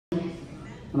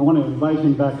And I want to invite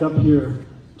him back up here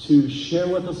to share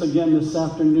with us again this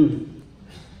afternoon.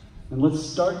 And let's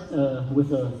start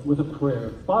with a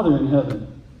prayer. Father in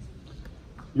heaven,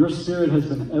 your Spirit has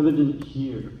been evident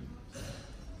here.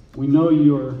 We know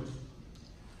you're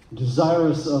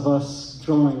desirous of us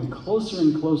drawing closer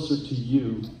and closer to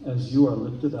you as you are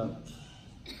lifted up.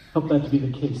 Help that to be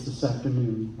the case this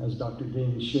afternoon as Dr.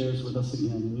 Dane shares with us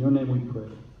again. In your name we pray.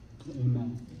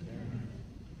 Amen.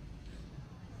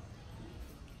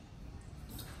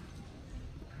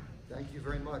 Thank you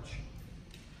very much.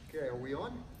 Okay, are we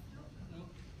on?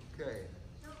 Okay.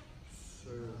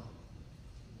 So,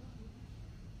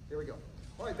 here we go.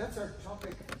 All right, that's our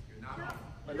topic. You're not on.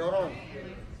 I'm not on.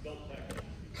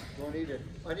 Do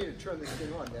I need to turn this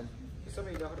thing on then. Does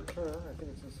somebody know how to turn it on? I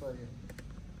think it's inside here.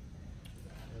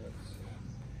 Let's see.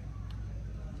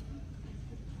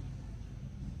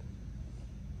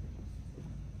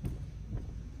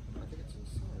 I think it's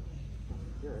inside.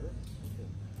 Here it is.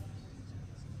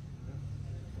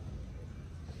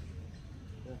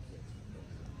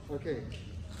 Okay. Okay.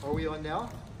 Are we on now?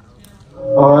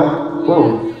 All right. Whoa.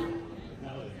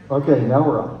 Okay, now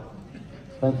we're on.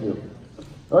 Thank you.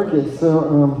 Okay,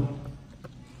 so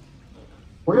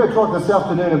we're going to talk this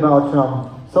afternoon about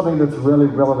something that's really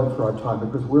relevant for our time,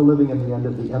 because we're living in the end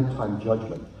of the end time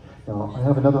judgment. Now, I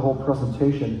have another whole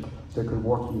presentation that could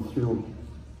walk you through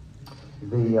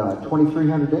the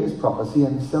 2300 days prophecy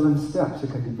in 7 steps.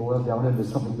 It can be boiled down into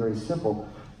something very simple,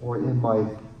 or in my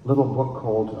little book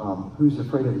called Who's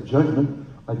Afraid of Judgment,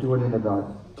 I do it in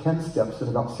about 10 steps in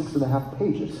about 6.5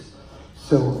 pages.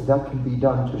 So that can be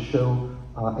done to show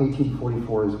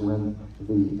 1844 is when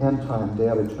the end time day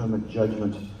of atonement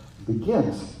judgment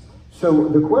begins. So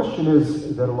the question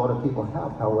is that a lot of people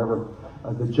have, however,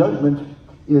 the judgment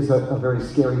is a very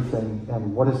scary thing,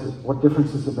 and what is it? What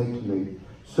difference does it make to me?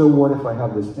 So what if I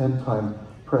have this end time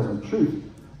present truth?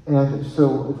 And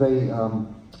so they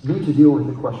need to deal with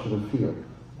the question of fear.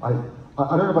 I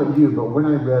don't know about you, but when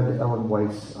I read Ellen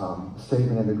White's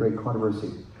statement in The Great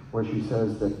Controversy, where she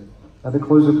says that at the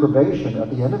close of probation, at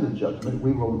the end of the judgment,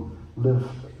 we will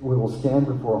stand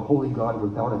before a holy God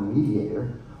without a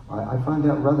mediator. I found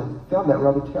that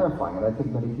rather terrifying, and I think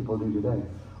many people do today.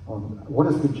 What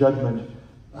is the judgment?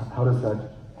 How does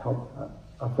that help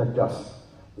affect us?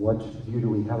 What view do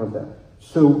we have of that?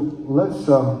 So let's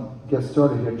get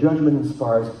started here. Judgment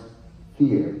inspires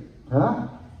fear. Huh?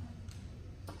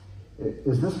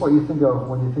 Is this what you think of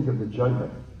when you think of the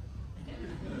judgment?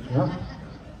 Yeah?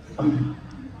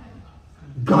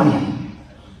 Got him.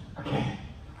 Okay.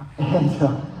 And,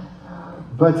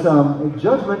 but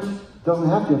judgment doesn't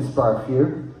have to inspire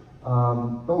fear.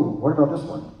 What about this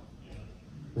one?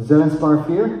 Does that inspire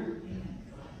fear?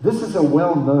 This is a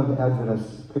well-known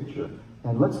Adventist picture.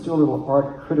 And let's do a little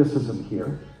art criticism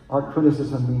here. Art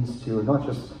criticism means to not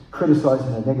just criticize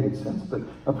in a negative sense, but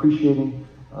appreciating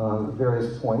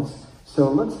various points. So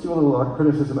let's do a little art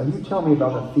criticism, and you tell me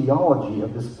about the theology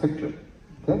of this picture.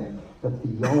 Okay? The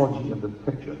theology of the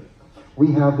picture.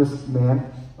 We have this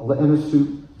man in a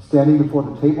suit standing before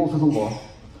the tables of the law.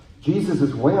 Jesus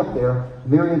is way up there.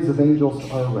 Myriads of angels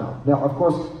are around. Now, of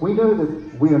course, we know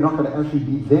that we are not going to actually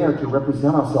be there to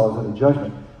represent ourselves in the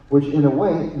judgment, which in a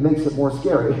way makes it more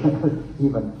scary,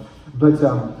 even. But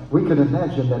we can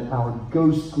imagine that our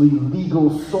ghostly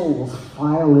legal souls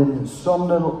file in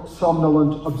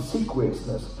somnolent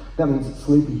obsequiousness. That means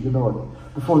sleepy humility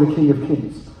before the King of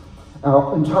Kings.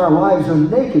 Our entire lives are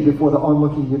naked before the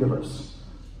onlooking universe.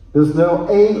 There's no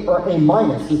A or A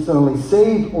minus. It's only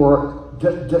saved or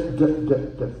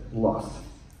lost.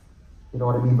 You know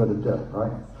what I mean by the D,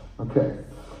 right? Okay.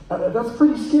 That's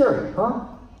pretty scary, huh?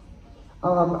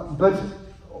 But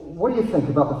what do you think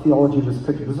about the theology of this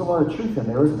picture? There's a lot of truth in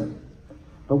there, isn't it?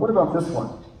 But what about this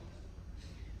one?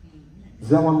 Does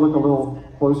that one look a little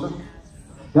closer?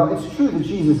 Now, it's true that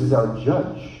Jesus is our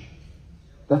judge.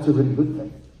 That's a really good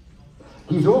thing.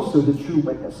 He's also the true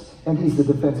witness, and he's the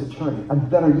defense attorney. And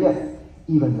better yet,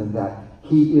 even than that,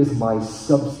 he is my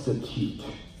substitute.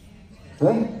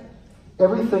 Okay?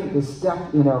 Everything is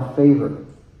stacked in our favor.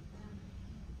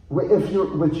 If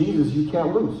you're with Jesus, you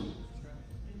can't lose.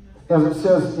 As it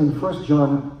says in 1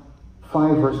 John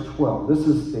 5, verse 12, this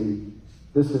is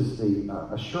the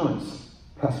assurance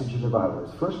passage in the Bible.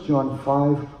 It's 1 John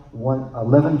 5,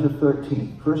 11 to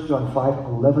 13. 1 John 5,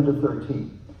 11 to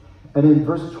 13. And in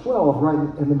verse 12,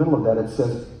 right in the middle of that, it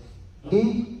says,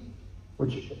 he,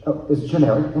 which is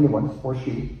generic, anyone or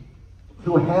she,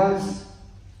 who has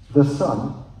the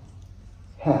Son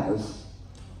has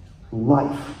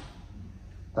life.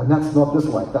 And that's not this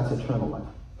life, that's eternal life.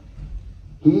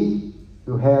 He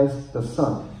who has the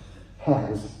Son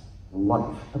has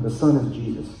life. And the Son is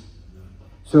Jesus.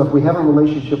 So if we have a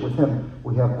relationship with him,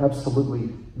 we have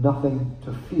absolutely nothing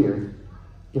to fear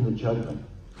in the judgment.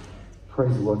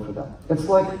 Praise the Lord for that. It's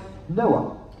like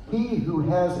Noah. He who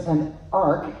has an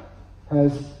ark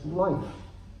has life.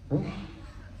 Right?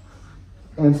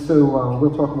 And so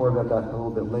we'll talk more about that a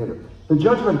little bit later. The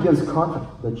judgment gives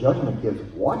confidence. The judgment gives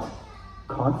what?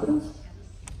 Confidence?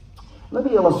 Let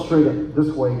me illustrate it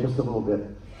this way just a little bit.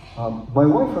 My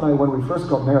wife and I, when we first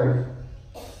got married,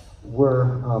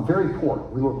 were very poor.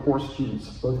 We were poor students.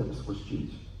 Both of us were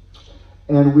students.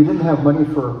 And we didn't have money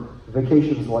for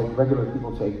vacations like regular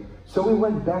people take. So we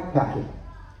went backpacking.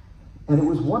 And it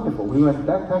was wonderful. We went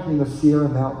backpacking in the Sierra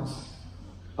Mountains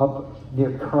up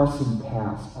near Carson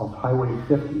Pass off Highway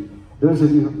 50. Those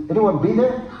of you, anyone been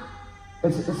there?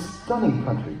 It's a stunning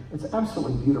country. It's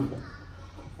absolutely beautiful.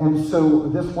 And so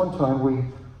this one time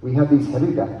we had these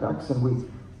heavy backpacks and we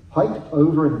hiked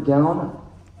over and down,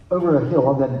 over a hill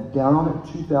and then down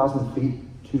 2,000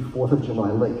 feet to 4th of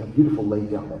July Lake, a beautiful lake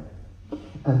down there.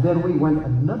 And then we went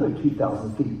another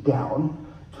 2,000 feet down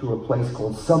to a place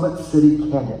called Summit City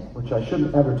Canyon, which I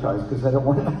shouldn't advertise because I don't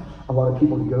want a lot of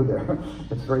people to go there.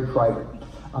 It's very private.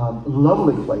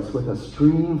 Lovely place with a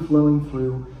stream flowing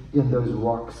through in those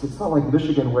rocks. It's not like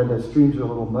Michigan where the streams are a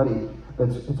little muddy, but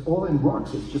it's all in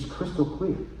rocks. It's just crystal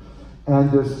clear.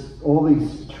 And there's all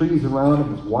these trees around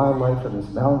and there's wildlife and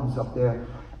there's mountains up there.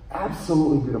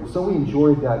 Absolutely beautiful. So we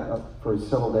enjoyed that for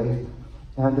several days.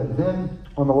 And then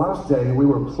on the last day, we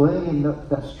were playing in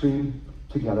that stream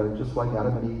together, just like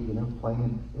Adam and Eve,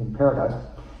 playing in paradise.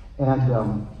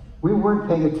 And we weren't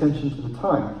paying attention to the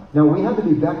time. Now, we had to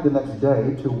be back the next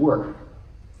day to work,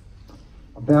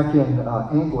 back in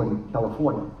Angling,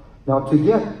 California. Now, to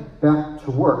get back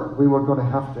to work, we were going to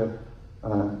have to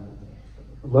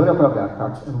load up our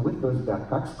backpacks, and with those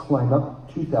backpacks, climb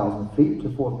up 2,000 feet to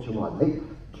 4th of July Lake,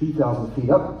 2,000 feet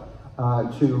up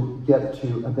to get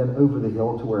to, and then over the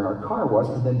hill to where our car was,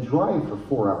 and then drive for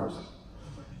 4 hours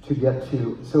to get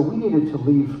to. So we needed to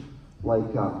leave like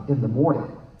in the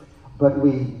morning, but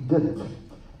we didn't.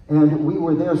 And we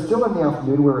were there still in the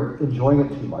afternoon. We were enjoying it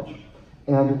too much.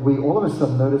 And we all of a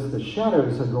sudden noticed the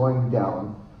shadows are going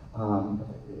down.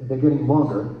 They're getting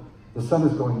longer. The sun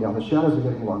is going down. The shadows are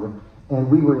getting longer. And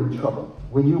we were in trouble.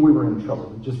 We knew we were in trouble.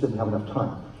 We just didn't have enough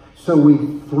time. So we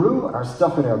threw our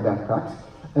stuff in our backpacks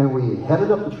and we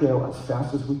headed up the trail as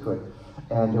fast as we could.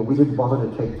 And we didn't bother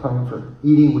to take time for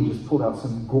eating. We just pulled out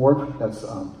some gorp. That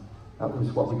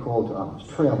was what we called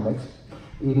trail mix,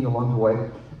 eating along the way.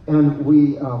 And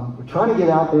we were trying to get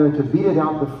out there to beat it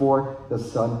out before the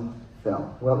sun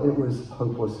fell. Well, it was a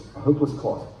hopeless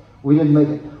cause. We didn't make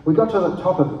it. We got to the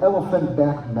top of Elephant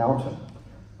Back Mountain,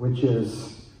 which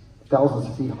is thousands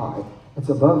of feet high. It's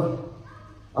above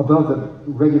the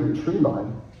regular tree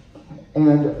line.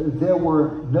 And there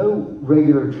were no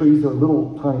regular trees. There were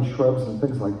little tiny shrubs and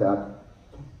things like that.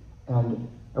 And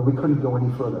we couldn't go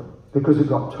any further because it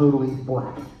got totally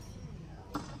black.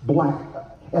 Black.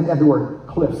 And there were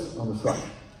cliffs on the side.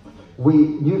 We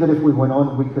knew that if we went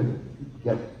on, we could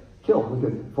get killed. We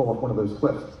could fall off one of those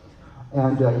cliffs.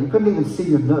 And you couldn't even see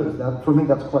your nose. Now, for me,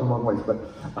 that's quite a long ways, but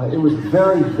it was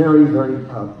very, very, very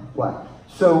black.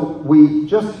 So we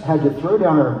just had to throw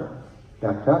down our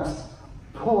backpacks,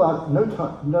 pull out,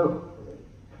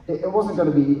 it wasn't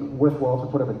going to be worthwhile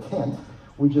to put up a tent.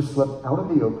 We just slept out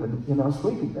in the open in our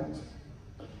sleeping bags.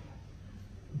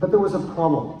 But there was a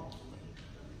problem.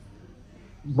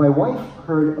 My wife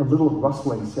heard a little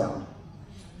rustling sound.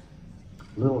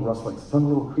 Little rustling. Some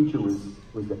little creature was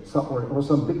there, or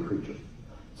some big creature.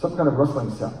 Some kind of rustling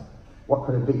sound. What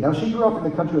could it be? Now, she grew up in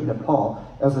the country of Nepal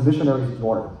as a missionary's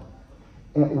daughter,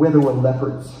 where there were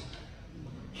leopards.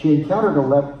 She encountered a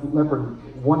leopard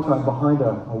one time behind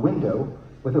a window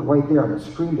with it right there, and it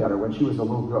screamed at her when she was a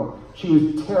little girl. She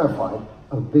was terrified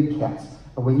of big cats.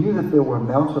 And we knew that there were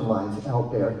mountain lions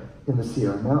out there in the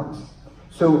Sierra Mountains.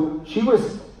 So she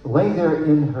was laying there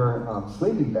in her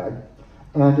sleeping bag,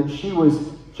 and she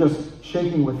was just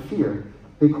shaking with fear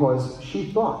because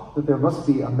she thought that there must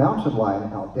be a mountain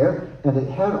lion out there, and it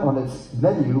had on its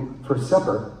menu for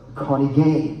supper Connie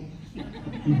game.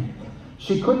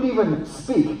 She couldn't even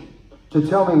speak to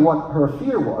tell me what her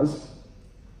fear was,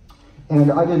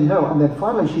 and I didn't know. And then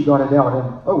finally she got it out,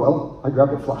 and oh well, I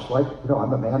grabbed a flashlight.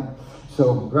 I'm a man.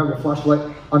 So grabbed a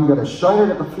flashlight. I'm going to shine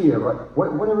it at the fear, right?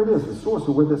 Whatever it is, the source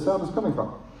of where the sound is coming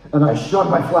from. And I shone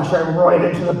my flashlight right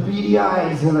into the beady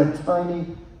eyes of a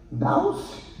tiny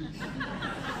mouse.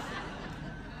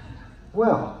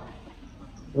 Well,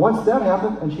 once that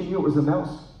happened, and she knew it was a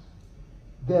mouse,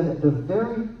 then the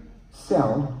very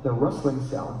sound, the rustling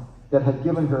sound, that had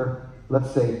given her,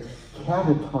 let's say,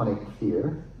 catatonic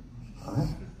fear, right?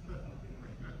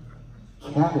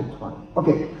 Catatonic.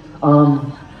 Okay.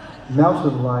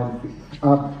 Mountain lion feet.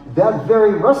 That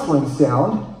very rustling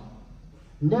sound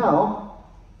now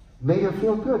made her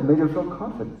feel good, made her feel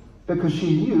confident, because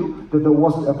she knew that there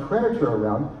wasn't a predator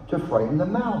around to frighten the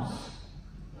mouse.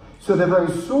 So the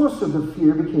very source of the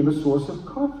fear became a source of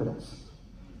confidence.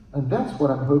 And that's what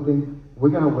I'm hoping we're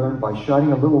going to learn by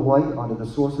shining a little light onto the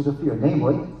source of the fear,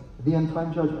 namely the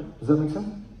end-time judgment. Does that make sense?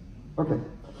 Okay.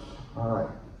 All right.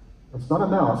 It's not a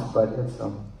mouse, but it's...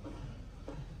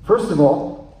 First of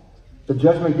all, the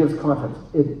judgment gives confidence.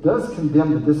 It does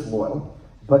condemn the disloyal,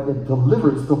 but it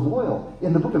delivers the loyal.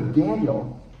 In the book of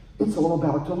Daniel, it's all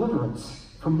about deliverance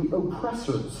from the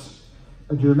oppressors.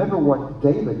 And do you remember what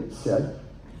David said?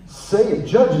 Say,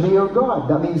 judge me, O God.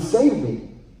 That means save me.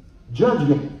 Judge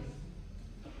me.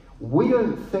 We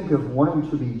don't think of wanting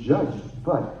to be judged,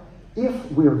 but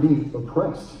if we're being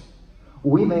oppressed,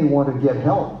 we may want to get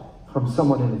help from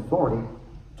someone in authority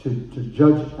to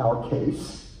judge our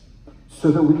case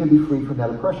so that we can be free from that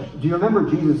oppression. Do you remember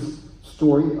Jesus'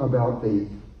 story about the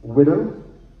widow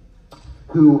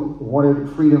who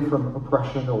wanted freedom from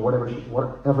oppression or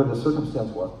whatever the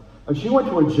circumstance was? And she went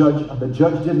to a judge, and the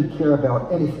judge didn't care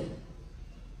about anything.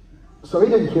 So he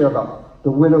didn't care about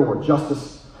the widow or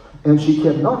justice. And she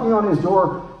kept knocking on his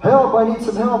door, help, I need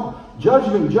some help,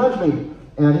 judge me, judge me.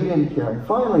 And he didn't care. And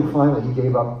finally, he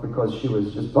gave up because she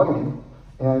was just bugging him.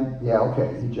 And yeah,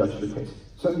 okay, he judged the case.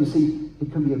 So you see,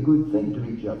 it can be a good thing to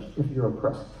be judged if you're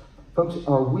oppressed. Folks,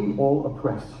 are we all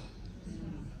oppressed?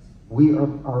 We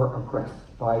are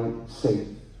oppressed by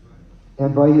Satan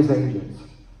and by his agents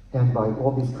and by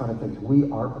all these kind of things.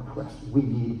 We are oppressed. We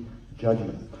need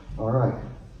judgment. All right.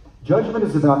 Judgment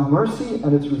is about mercy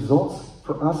and its results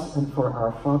for us and for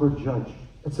our Father Judge.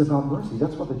 It's about mercy.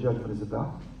 That's what the judgment is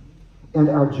about. And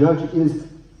our judge is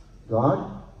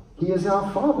God. He is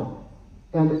our Father.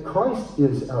 And Christ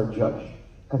is our judge.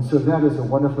 And so that is a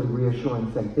wonderfully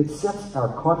reassuring thing. It sets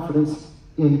our confidence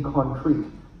in concrete.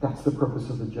 That's the purpose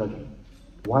of the judgment.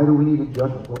 Why do we need a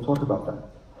judgment? We'll talk about that.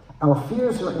 Our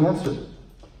fears are answered.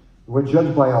 We're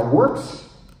judged by our works.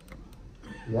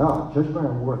 Yeah, judged by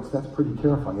our works. That's pretty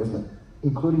terrifying, isn't it?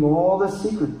 Including all the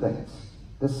secret things.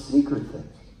 The secret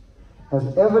things.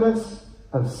 As evidence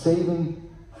of saving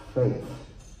faith.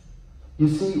 You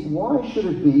see, why should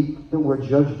it be that we're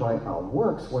judged by our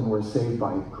works when we're saved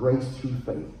by grace through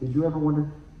faith? Did you ever wonder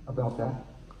about that?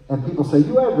 And people say,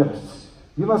 you Adventists,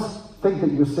 you must think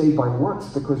that you're saved by works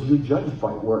because you're judged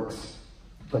by works.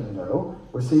 But no,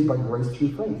 we're saved by grace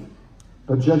through faith.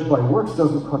 But judged by works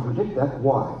doesn't contradict that.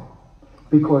 Why?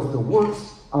 Because the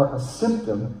works are a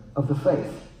symptom of the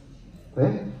faith.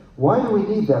 Okay? Why do we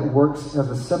need that works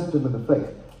as a symptom of the faith?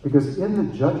 Because in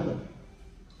the judgment,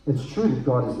 it's true that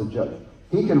God is the judge.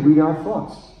 He can read our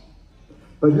thoughts.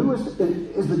 But who is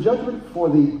the judgment for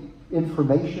the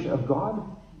information of God?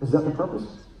 Is that the purpose?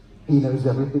 He knows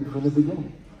everything from the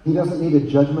beginning. He doesn't need a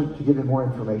judgment to give him more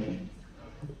information.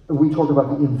 We talk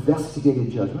about the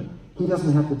investigated judgment. He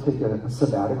doesn't have to take a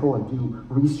sabbatical and do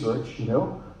research,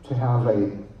 to have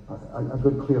a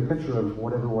good, clear picture of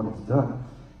what everyone has done.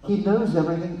 He knows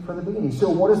everything from the beginning. So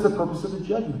what is the purpose of the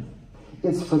judgment?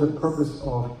 It's for the purpose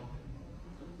of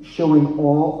showing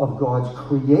all of God's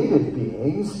created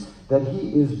beings that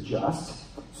he is just,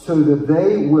 so that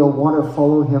they will want to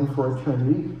follow him for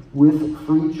eternity with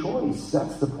free choice.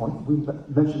 That's the point. We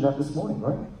mentioned that this morning,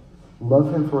 right?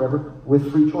 Love him forever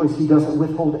with free choice. He doesn't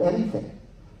withhold anything.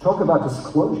 Talk about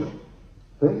disclosure.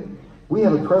 Okay? We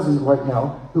have a president right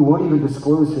now who won't even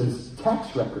disclose his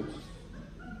tax records.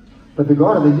 But the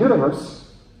God of the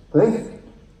universe, okay?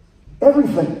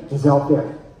 Everything is out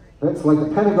there. It's like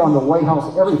the Pentagon, the White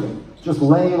House, everything. Just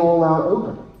laying it all out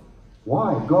open.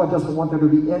 Why? God doesn't want there to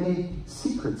be any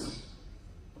secrets.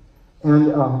 And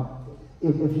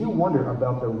if you wonder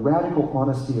about the radical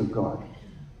honesty of God,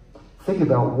 think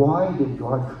about, why did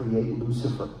God create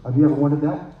Lucifer? Have you ever wondered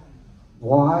that?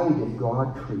 Why did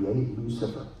God create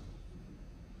Lucifer?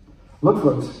 Look,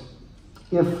 folks,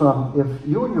 if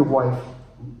you and your wife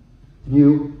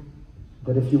knew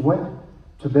that if you went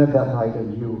to bed that night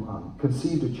and you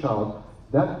conceived a child,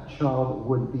 that child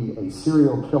would be a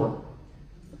serial killer,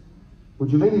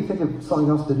 would you maybe think of something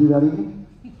else to do that evening?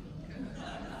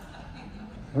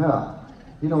 Yeah,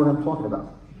 you know what I'm talking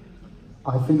about.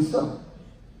 I think so.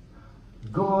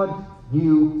 God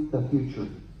knew the future.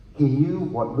 He knew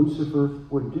what Lucifer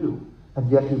would do, and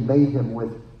yet he made him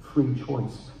with free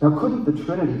choice. Now, couldn't the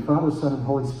Trinity, Father, Son, and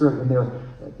Holy Spirit, in their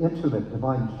intimate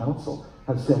divine counsel,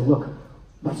 have said, look,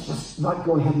 let's just not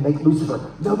go ahead and make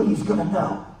Lucifer. Nobody's going to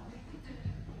know.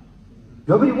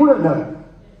 Nobody would have known.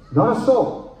 Not a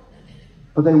soul.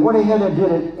 But they went ahead and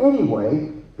did it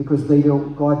anyway because they know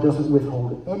God doesn't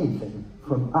withhold anything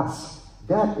from us.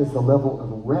 That is the level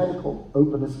of radical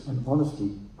openness and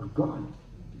honesty of God.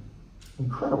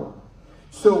 Incredible.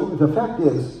 So the fact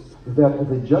is that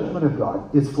the judgment of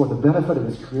God is for the benefit of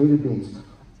his created beings,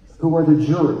 who are the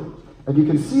jury. And you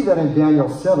can see that in Daniel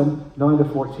 7, 9 to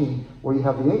 14, where you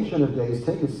have the Ancient of Days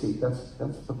take his seat. That's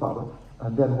the Father.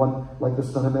 And then one like the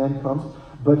Son of Man comes.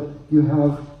 But you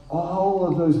have all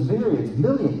of those myriads,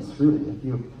 millions,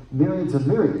 really, myriads and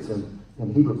myriads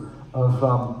in Hebrew,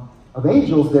 of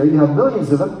angels there. You have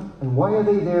millions of them. And why are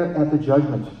they there at the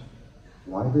judgment?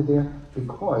 Why are they there?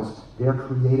 Because they're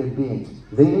created beings.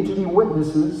 They need to be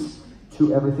witnesses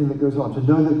to everything that goes on, to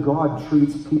know that God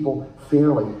treats people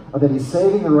fairly, and that he's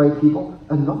saving the right people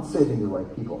and not saving the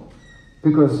right people.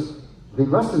 Because the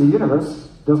rest of the universe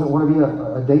doesn't want to be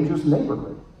a dangerous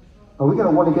neighborhood. Are we going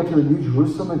to want to get to the New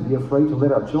Jerusalem and be afraid to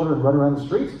let our children run around the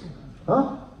streets?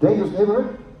 Huh? Dangerous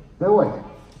neighborhood? No way.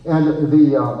 And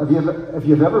if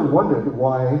you've ever wondered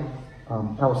why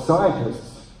our scientists,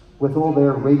 with all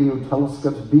their radio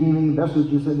telescopes beaming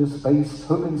messages into space,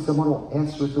 hoping someone will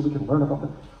answer so we can learn about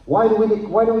them, why do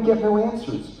we get no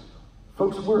answers?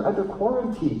 Folks, we're under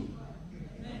quarantine.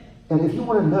 And if you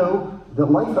want to know that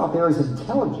life out there is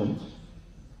intelligent,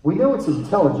 we know it's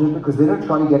intelligent because they don't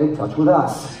try to get in touch with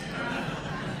us.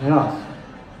 Yeah.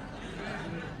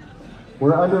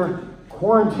 We're under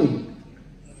quarantine.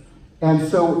 And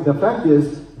so the fact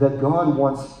is that God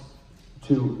wants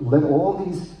to let all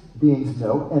these beings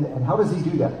know. And how does he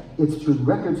do that? It's through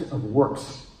records of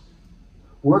works.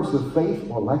 Works of faith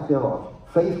or lack thereof.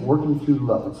 Faith working through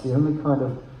love. It's the only kind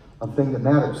of thing that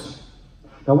matters.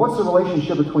 Now, what's the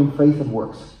relationship between faith and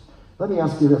works? Let me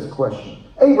ask you this question.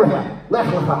 Abraham, Lech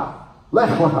Lecha, Lech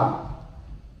Lecha.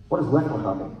 What does Lech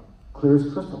Lecha mean? Clear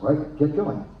as crystal, right? Get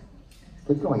going.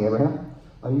 Get going, Abraham.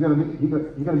 You're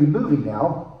going to be moving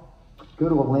now. Go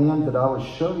to a land that I will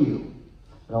show you,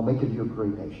 and I'll make of you a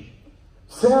great nation.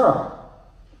 Sarah,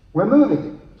 we're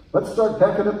moving. Let's start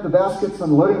packing up the baskets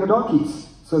and loading the donkeys.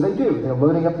 So they do. They're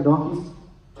loading up the donkeys.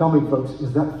 Tell me, folks,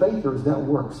 is that faith or is that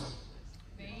works?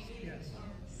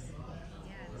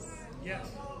 Yes.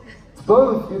 It's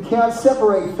both. You can't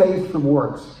separate faith from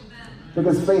works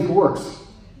because faith works.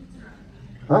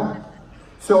 Huh?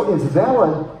 So it's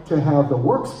valid to have the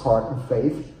works part of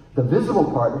faith, the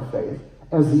visible part of faith,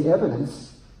 as the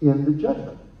evidence in the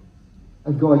judgment.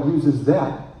 And God uses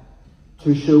that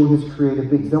to show his created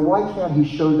beings. Now, why can't he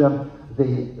show them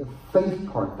the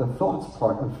faith part, the thoughts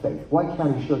part of faith? Why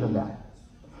can't he show them that?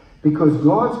 Because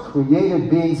God's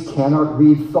created beings cannot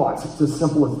read thoughts. It's as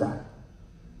simple as that.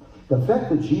 The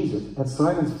fact that Jesus, at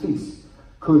Simon's feast,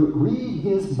 could read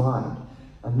his mind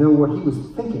and know what he was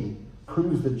thinking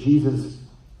proves that Jesus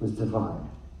was divine.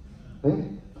 Okay?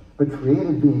 But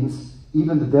created beings,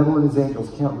 even the devil and his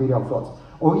angels, can't read our thoughts.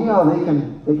 Oh yeah,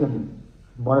 they can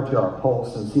monitor our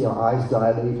pulse and see our eyes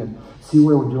dilate and see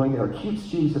where we're doing. They're cute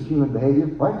students of human behavior,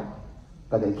 right?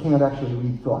 But they can't actually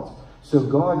read thoughts. So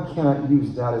God can't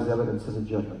use that as evidence in the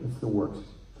judgment. It's the works.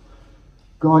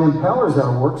 God empowers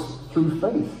our works through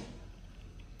faith.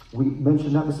 We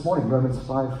mentioned that this morning, Romans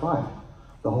 5:5.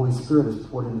 The Holy Spirit is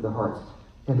poured into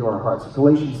our hearts.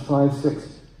 Galatians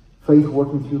 5:6. Faith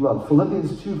working through love.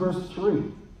 Philippians 2 verse 3.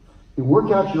 You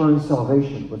work out your own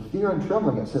salvation with fear and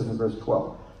trembling, it says in verse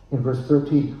 12. In verse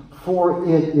 13, for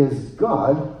it is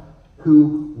God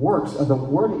who works. The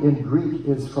word in Greek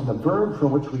is from the verb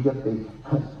from which we get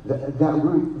that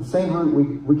root, the same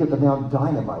root we get the noun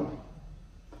dynamite.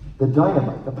 The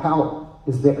dynamite, the power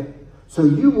is there. So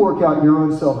you work out your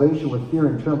own salvation with fear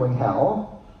and trembling.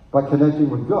 How? By connecting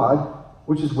with God,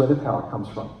 which is where the power comes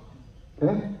from.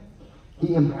 Okay?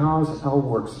 He empowers our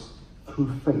works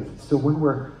through faith. So when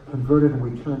we're converted and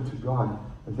we turn to God,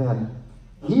 then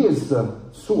he is the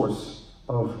source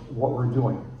of what we're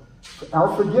doing.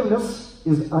 Our forgiveness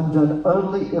is undone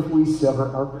only if we sever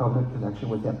our covenant connection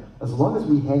with him. As long as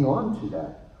we hang on to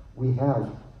that, we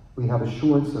have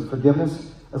assurance of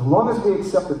forgiveness, as long as we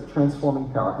accept the transforming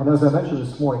power. And as I mentioned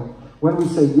this morning, when we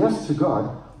say yes to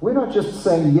God, we're not just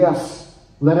saying yes,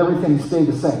 let everything stay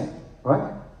the same,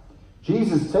 right?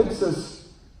 Jesus takes us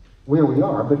where we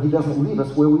are, but he doesn't leave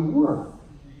us where we were.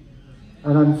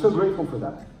 And I'm so grateful for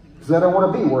that. Because I don't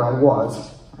want to be where I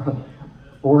was,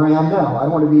 or where I am now. I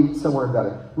want to be somewhere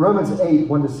better. Romans 8,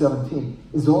 1 to 17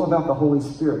 is all about the Holy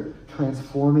Spirit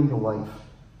transforming the life.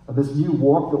 And this new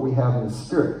walk that we have in the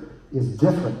Spirit is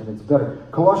different and it's better.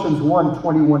 Colossians 1,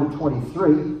 21 to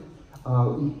 23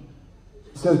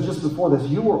 says just before this,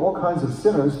 you were all kinds of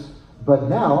sinners, but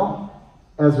now,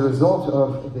 as a result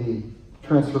of the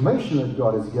transformation that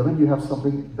God has given, you have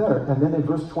something better. And then in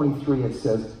verse 23 it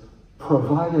says,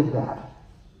 provided that.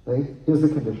 Okay? Here's the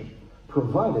condition.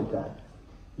 Provided that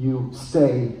you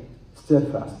stay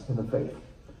steadfast in the faith.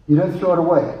 You don't throw it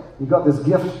away. You got this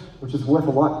gift, which is worth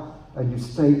a lot, and you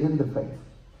stay in the faith.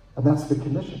 And that's the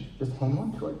condition. Just hang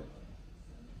on to it.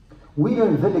 We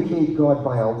don't vindicate God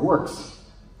by our works.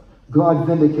 God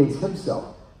vindicates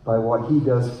himself by what he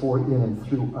does for, in, and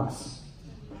through us.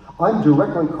 I'm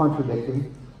directly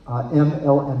contradicting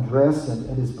M.L. Andreas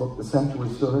in his book, The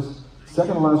Sanctuary Service.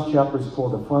 Second to last chapter is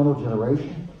called The Final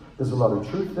Generation. There's a lot of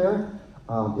truth there.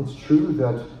 It's true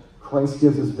that Christ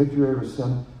gives us victory over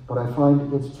sin, but I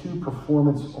find it's too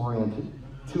performance-oriented,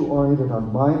 too oriented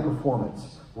on my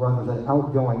performance rather than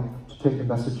outgoing to take the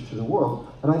message to the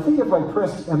world. And I think if I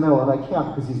pressed M.L., and I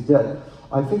can't because he's dead,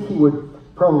 I think he would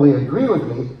probably agree with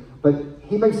me, but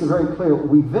he makes it very clear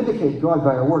we vindicate God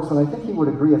by our works, and I think he would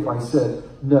agree if I said,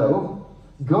 no,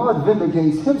 God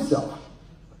vindicates himself.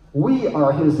 We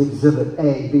are his exhibit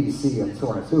A, B, C, and so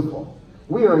on and so forth.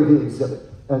 We are the exhibit.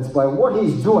 And it's by what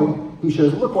he's doing, he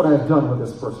shows, look what I've done with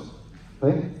this person.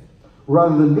 Okay?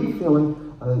 Rather than me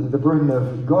feeling the burden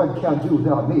of God can't do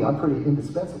without me. I'm pretty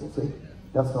indispensable, see?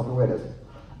 That's not the way it is.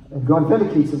 And God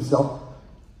vindicates himself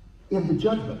in the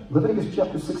judgment. Leviticus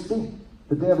chapter 16,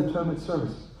 the Day of Atonement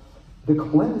service. The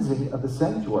cleansing of the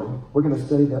sanctuary, we're going to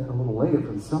study that a little later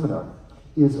for the seminar,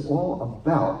 is all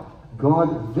about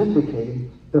God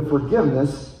vindicating the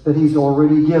forgiveness that he's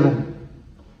already given.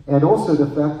 And also the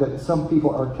fact that some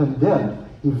people are condemned.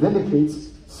 He vindicates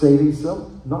saving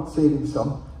some, not saving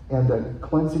some, and the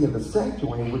cleansing of the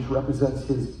sanctuary, which represents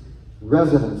his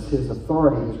residence, his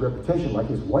authority, his reputation, like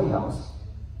his White House.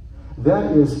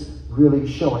 That is really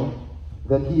showing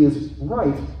that he is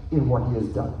right in what he has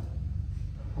done.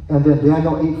 And then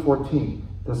Daniel 8:14,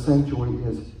 the sanctuary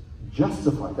is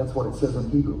justified. That's what it says in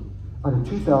Hebrew. On a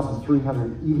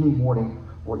 2,300 evening, morning,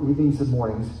 or evenings and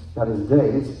mornings, that is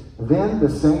days, then the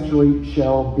sanctuary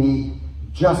shall be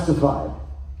justified.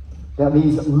 That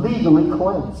means legally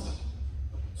cleansed.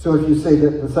 So if you say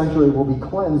that the sanctuary will be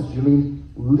cleansed, you mean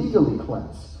legally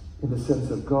cleansed, in the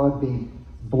sense of God being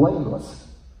blameless,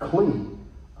 clean,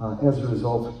 as a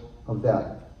result of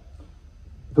that.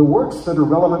 The works that are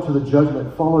relevant to the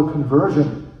judgment follow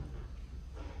conversion.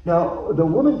 Now, the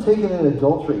woman taken in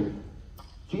adultery,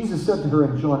 Jesus said to her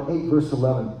in John 8, verse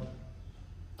 11,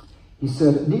 he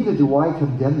said, neither do I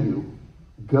condemn you.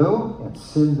 Go and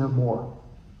sin no more.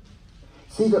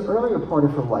 See, the earlier part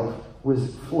of her life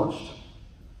was flushed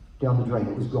down the drain.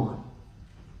 It was gone.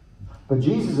 But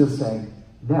Jesus is saying,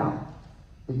 now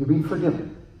that you've been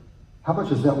forgiven, how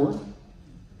much is that worth?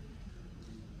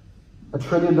 $1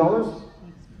 trillion?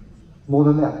 More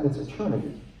than that. It's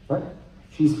eternity, right?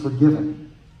 She's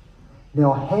forgiven.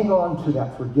 Now hang on to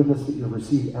that forgiveness that you've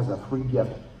received as a free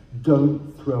gift.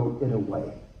 Don't throw it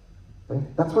away. Okay?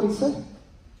 That's what he's saying.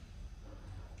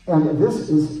 And this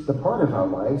is the part of our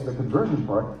lives, the conversion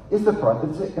part, is the part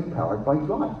that's empowered by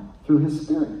God through his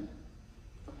Spirit.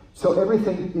 So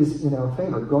everything is in our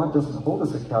favor. God doesn't hold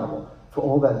us accountable for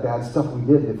all that bad stuff we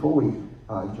did before we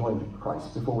joined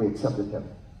Christ, before we accepted him.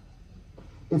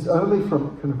 It's only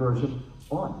from conversion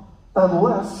on.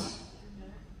 Unless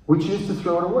we choose to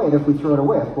throw it away. And if we throw it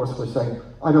away, of course, we're saying,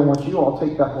 I don't want you, I'll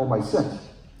take back all my sins.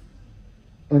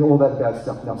 And all that bad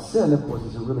stuff. Now, sin, of course,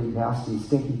 is a really nasty,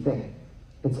 stinky thing.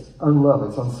 It's unlove,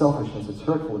 it's unselfishness, it's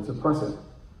hurtful, it's oppressive.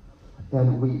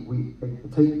 And we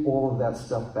take all of that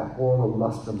stuff back, all the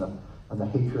lust and the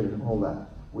hatred and all that,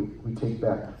 we take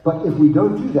back. But if we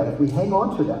don't do that, if we hang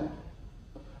on to that,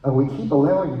 and we keep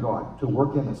allowing God to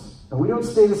work in us, and we don't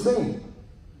stay the same,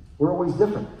 we're always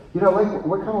different. You know, like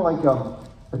we're kind of like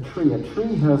a tree. A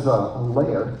tree has a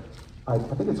layer, I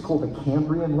think it's called the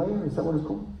Cambrian layer, is that what it's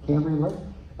called? Cambrian layer?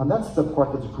 And that's the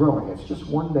part that's growing. It's just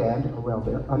one band around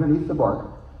there, underneath the bark.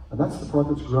 And that's the part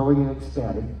that's growing and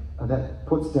expanding. And that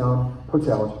puts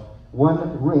out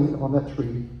one ring on that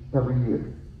tree every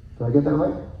year. Did I get that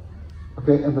right?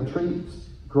 Okay, and the tree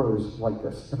grows like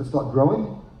this. If it's not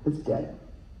growing, it's dead.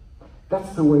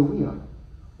 That's the way we are.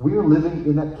 We are living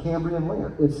in that Cambrian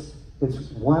layer. It's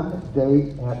one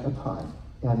day at a time.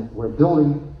 And we're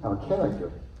building our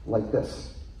character like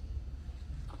this.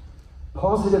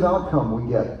 Positive outcome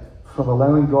we get from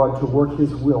allowing God to work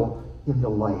his will in the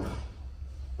life.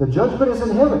 The judgment is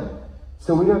in heaven,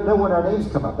 so we don't know when our names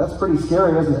come up. That's pretty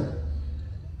scary, isn't it?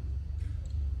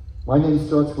 My name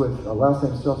starts with, last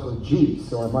name starts with G,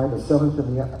 so am I the seventh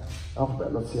in the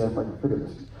alphabet? Let's see if I can figure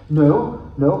this.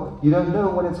 No, you don't know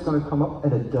when it's going to come up,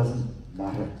 and it doesn't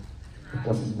matter. It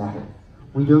doesn't matter.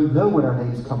 We don't know when our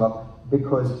names come up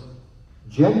because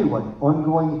genuine,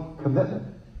 ongoing commitment.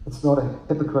 It's not a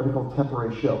hypocritical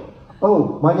temporary show.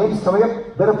 Oh, my name's coming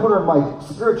up. Better put on my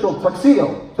spiritual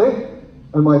tuxedo. See?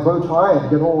 and my bow tie and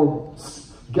get all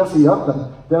gussy up,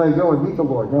 and then I go and meet the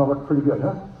Lord. Now I look pretty good,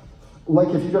 huh? Like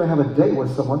if you're going to have a date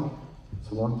with someone,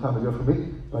 it's a long time ago for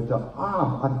me, but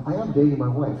I am dating my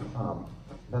wife.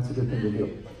 That's a good thing to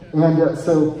do. And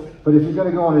but if you're going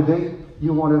to go on a date,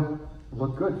 you want to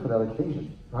look good for that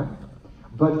occasion, right?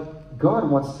 But God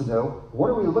wants to know, what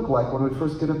do we look like when we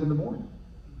first get up in the morning?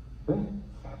 Okay?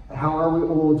 How are we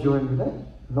all during the day?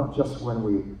 Not just when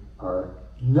we are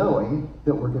knowing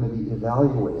that we're going to be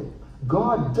evaluated.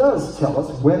 God does tell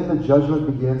us when the judgment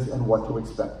begins and what to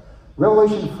expect.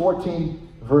 Revelation 14,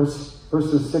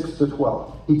 verses 6 to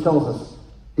 12. He tells us,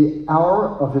 the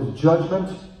hour of his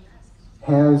judgment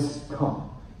has come.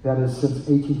 That is since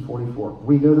 1844.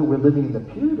 We know that we're living in the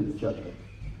period of judgment,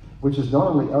 which is not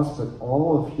only us, but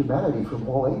all of humanity from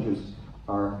all ages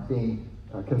are being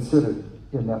considered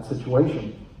in that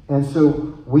situation. And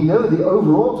so we know the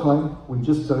overall time, we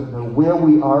just don't know where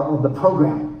we are on the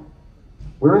program.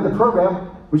 We're in the program,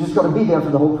 we just got to be there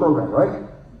for the whole program, right?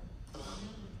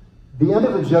 The end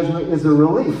of the judgment is a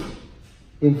relief.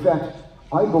 In fact,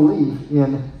 I believe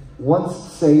in once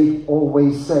saved,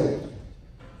 always saved.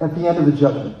 At the end of the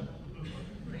judgment.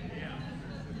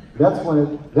 That's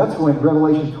when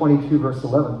Revelation 22, verse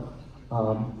 11,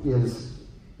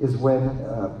 is when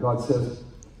God says,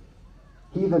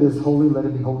 he that is holy, let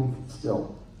it be holy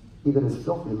still. He that is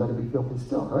filthy, let it be filthy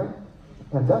still, right?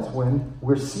 And that's when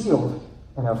we're sealed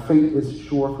and our fate is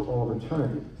sure for all of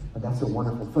eternity. And that's a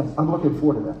wonderful thing. I'm looking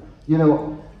forward to that. You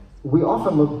know, we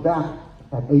often look back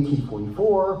at 1844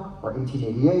 or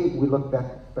 1888. We look back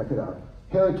at our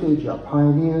heritage, our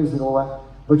pioneers and all that.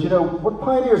 But you know, what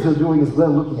pioneers are doing is they're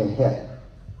looking ahead.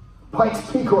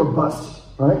 Pikes Peak or bust,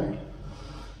 right?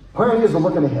 Pioneers are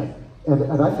looking ahead.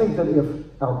 And I think that if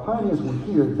our pioneers were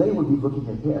here, they would be looking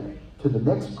ahead to the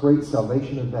next great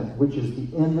salvation event, which is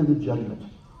the end of the judgment.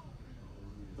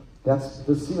 That's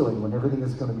the sealing, when everything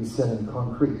is going to be set in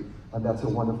concrete. And that's a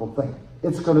wonderful thing.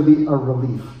 It's going to be a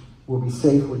relief. We'll be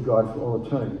safe with God for all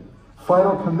eternity.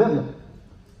 Final commitment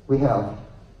we have.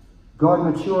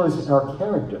 God matures our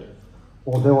character,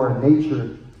 although our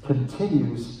nature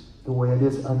continues the way it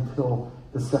is until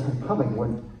the second coming,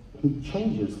 when he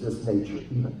changes this nature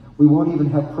even. We won't even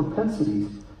have propensities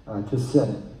to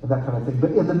sin and that kind of thing.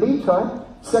 But in the meantime,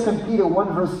 2 Peter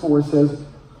 1 verse 4 says,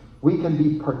 we can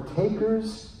be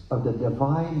partakers of the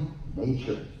divine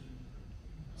nature.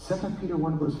 2 Peter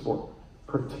 1 verse 4.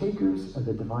 Partakers of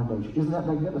the divine nature. Isn't that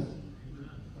magnificent?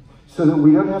 So that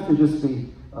we don't have to just be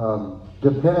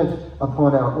dependent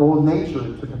upon our old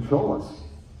nature to control us.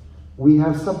 We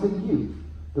have something new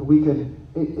that we can.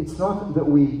 It's not that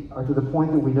we are to the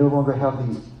point that we no longer have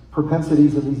these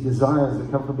propensities and these desires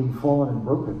that come from being fallen and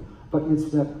broken, but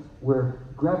it's that we're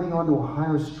grabbing onto a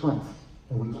higher strength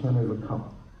and we can't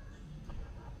overcome.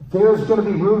 There's going to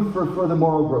be room for further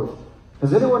moral growth.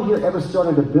 Has anyone here ever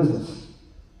started a business?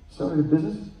 Started a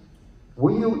business?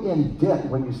 Were you in debt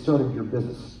when you started your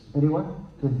business? Anyone?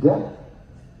 In debt?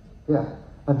 Yeah.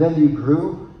 And then you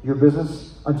grew your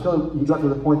business until you got to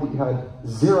the point that you had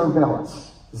zero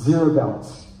balance. Zero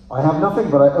balance. I have nothing,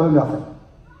 but I owe nothing.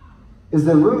 Is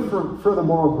there room for further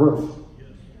moral growth?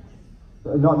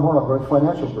 Yes. Not moral growth,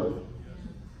 financial growth.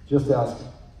 Yes. Just ask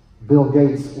Bill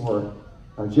Gates or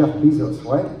Jeff Bezos,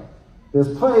 right?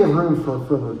 There's plenty of room for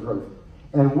further growth.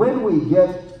 And when we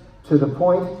get to the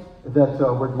point that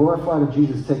we're glorified and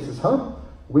Jesus takes us home,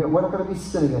 we're not going to be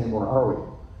sinning anymore, are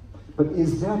we? But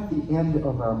is that the end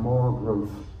of our moral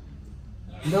growth?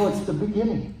 No, it's the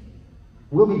beginning.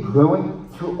 We'll be growing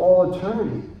through all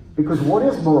eternity. Because what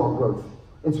is moral growth?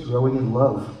 It's growing in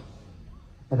love.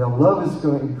 And our love is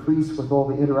going to increase with all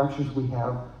the interactions we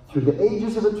have through the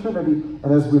ages of eternity.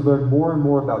 And as we learn more and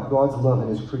more about God's love and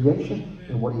his creation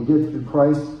and what he did through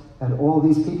Christ, and all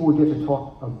these people we get to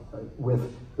talk with,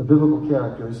 the biblical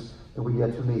characters that we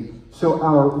get to meet. So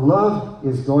our love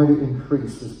is going to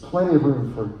increase. There's plenty of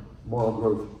room for moral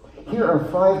growth. Here are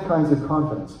 5 kinds of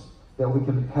confidence that we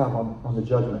can have on the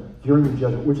judgment, during the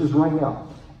judgment, which is right now.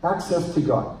 Access to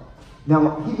God.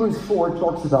 Now, Hebrews 4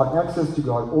 talks about access to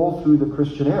God all through the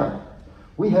Christian era.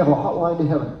 We have a hotline to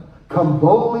heaven. Come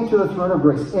boldly to the throne of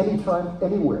grace anytime,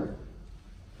 anywhere.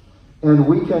 And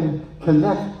we can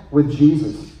connect with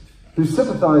Jesus, who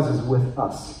sympathizes with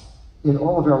us in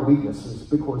all of our weaknesses,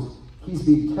 because he's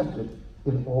being tempted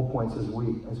in all points as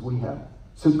we have.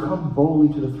 So come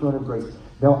boldly to the throne of grace.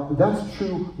 Now, that's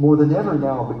true more than ever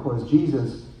now, because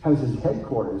Jesus has his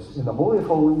headquarters in the Holy of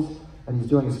Holies, and he's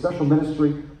doing a special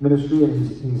ministry, and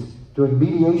he's doing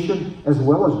mediation as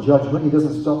well as judgment. He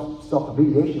doesn't stop the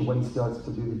mediation when he starts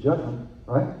to do the judgment,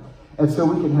 right? And so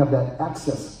we can have that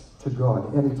access to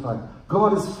God anytime.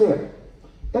 God is fair.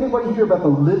 Anybody hear about the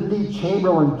Lindy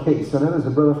Chamberlain case? I know there's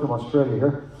a brother from Australia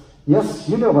here. Yes,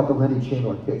 you know about the Lindy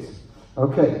Chamberlain case.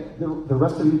 Okay, the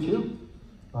rest of you too?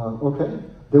 Okay.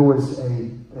 There was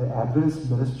an Adventist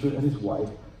minister and his wife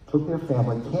took their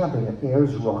family camping at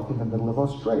Ayers Rock in the middle of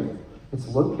Australia. It's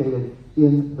located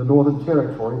in the Northern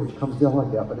Territory, which comes down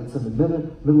like that, but it's in the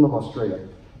middle of Australia.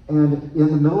 And in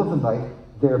the middle of the night,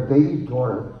 their baby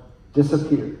daughter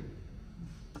disappeared.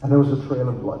 And there was a trail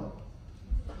of blood.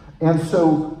 And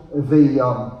so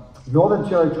the Northern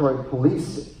Territory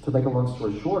police, to make a long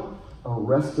story short,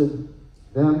 arrested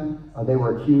them. They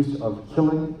were accused of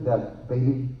killing that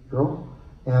baby girl.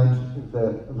 And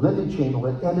the Lindy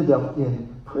Chamberlain ended up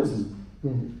in prison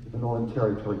in the Northern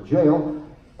Territory jail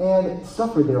and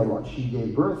suffered there a lot. She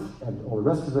gave birth and all the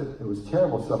rest of it. It was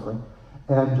terrible suffering.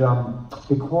 And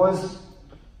because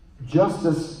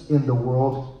justice in the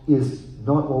world is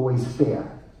not always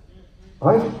fair,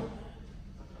 right?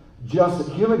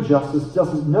 Human justice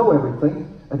doesn't know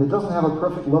everything, and it doesn't have a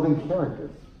perfect loving character.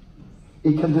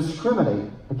 It can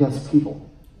discriminate against people,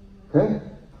 okay?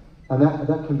 And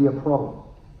that can be a problem.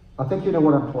 I think you know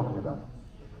what I'm talking about.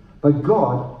 But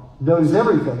God knows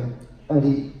everything, and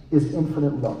he is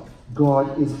infinite love.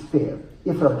 God is fair.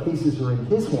 If our cases are in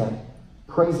his hand,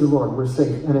 praise the Lord, we're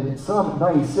safe. And in Psalm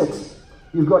 96,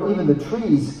 you've got even the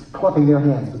trees clapping their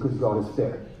hands because God is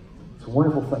fair. It's a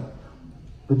wonderful thing.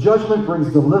 The judgment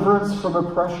brings deliverance from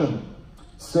oppression,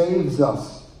 saves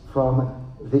us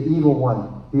from the evil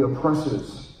one, the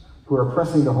oppressors who are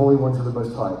oppressing the holy ones of the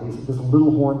Most High. This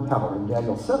little horn power in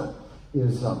Daniel 7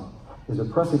 is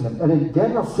oppressing them. And in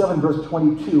Daniel 7, verse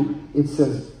 22, it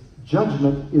says,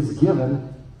 judgment is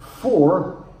given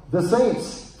for the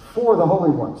saints, for the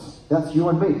holy ones. That's you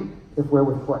and me, if we're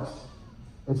with Christ.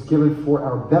 It's given for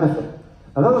our benefit.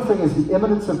 Another thing is the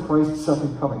imminence of Christ's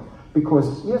second coming.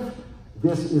 Because if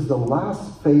this is the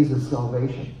last phase of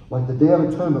salvation, like the Day of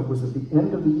Atonement was at the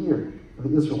end of the year for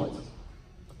the Israelites,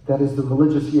 that is the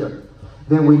religious year,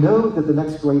 then we know that the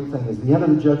next great thing is the end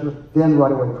of the judgment, then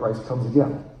right away Christ comes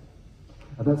again.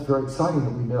 And that's very exciting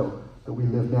that we know that we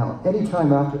live now.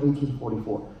 Anytime after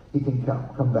 1844, he can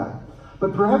come back.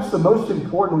 But perhaps the most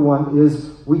important one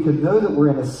is we can know that we're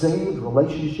in a saved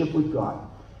relationship with God.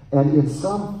 And in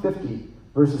Psalm 50,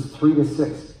 verses 3 to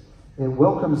 6, it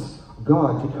welcomes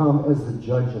God to come as the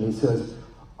judge. And he says,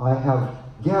 I have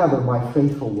gathered my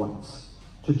faithful ones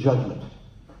to judgment,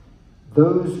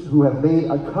 those who have made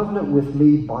a covenant with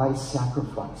me by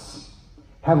sacrifice.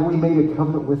 Have we made a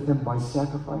covenant with him by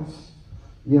sacrifice?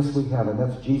 Yes, we have, and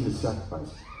that's Jesus'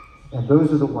 sacrifice. And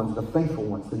those are the ones, the faithful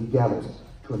ones, that he gathers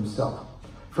to himself.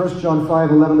 1 John 5,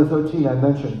 11 to 13, I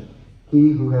mentioned, he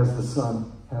who has the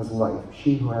Son has life.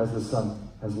 She who has the Son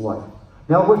has life.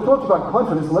 Now, we've talked about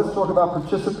confidence. Let's talk about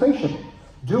participation.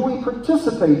 Do we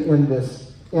participate in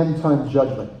this end-time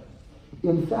judgment?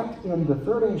 In fact, in the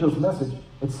third angel's message,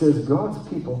 it says God's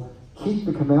people keep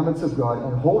the commandments of God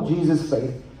and hold Jesus'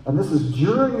 faith. And this is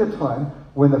during the time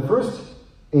when the first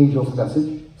angel's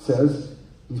message says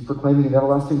he's proclaiming an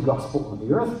everlasting gospel on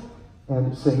the earth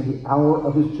and saying the hour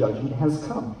of his judgment has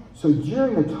come. So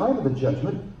during the time of the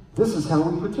judgment, this is how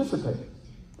we participate.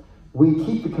 We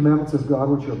keep the commandments of God,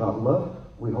 which are about love.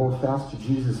 We hold fast to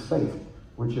Jesus' faith,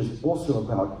 which is also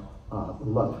about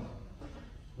love.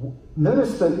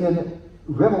 Notice that in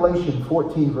Revelation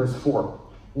 14, verse 4,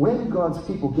 when God's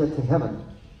people get to heaven,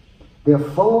 they're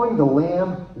following the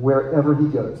Lamb wherever he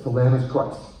goes. The Lamb is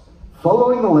Christ.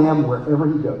 Following the Lamb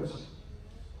wherever he goes.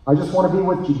 I just want to be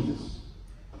with Jesus.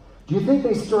 Do you think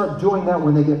they start doing that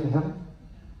when they get to heaven?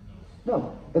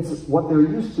 No. It's what they're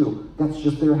used to. That's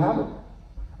just their habit.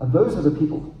 And those are the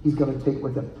people he's going to take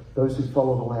with him. Those who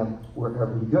follow the Lamb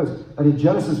wherever he goes. And in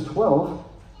Genesis 12,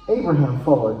 Abraham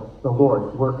followed the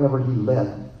Lord wherever he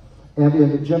led. And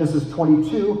in Genesis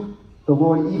 22, the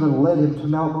Lord even led him to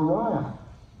Mount Moriah.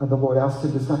 And the Lord asked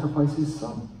him to sacrifice his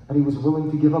son. And he was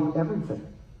willing to give up everything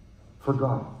for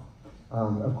God.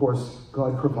 Of course,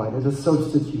 God provided a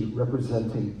substitute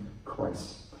representing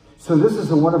Christ. So this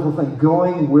is a wonderful thing.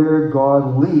 Going where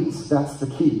God leads. That's the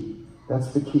key.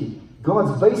 That's the key.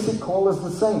 God's basic call is the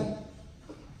same.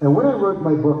 And when I wrote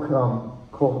my book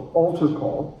called Altar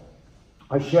Call,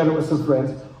 I shared it with some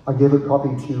friends. I gave a copy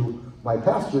to my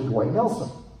pastor, Dwayne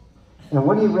Nelson. And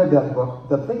when he read that book,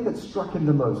 the thing that struck him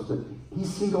the most, that he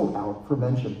singled out for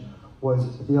mention,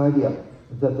 was the idea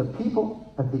that the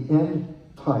people at the end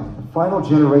time, the final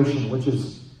generation, which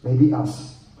is maybe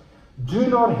us, do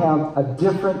not have a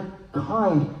different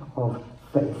kind of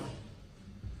faith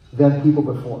than people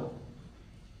before.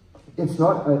 It's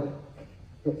not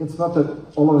that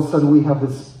all of a sudden we have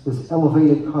this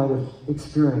elevated kind of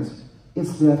experience.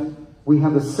 It's that We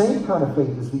have the same kind of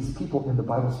faith as these people in the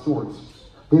Bible stories.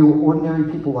 They were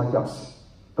ordinary people like us,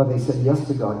 but they said yes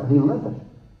to God, and he led them.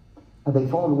 And they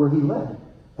followed where he led,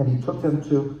 and he took them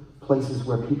to places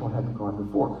where people hadn't gone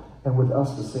before. And with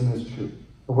us, the same is true.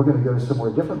 But we're going to go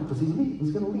somewhere different because he's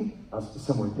going to lead us to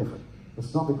somewhere different.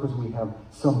 It's not because we have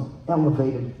some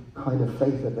elevated kind of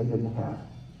faith that they didn't have.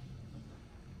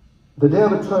 The Day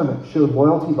of Atonement showed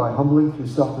loyalty by humbling through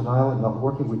self-denial and not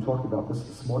working. We talked about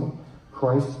this morning.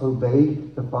 Christ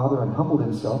obeyed the Father and humbled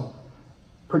himself.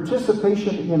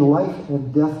 Participation in life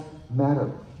and death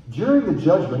matter. During the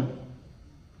judgment,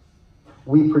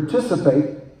 we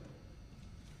participate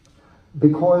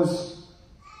because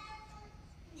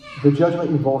the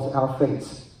judgment involves our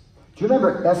fates. Do you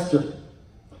remember Esther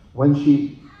when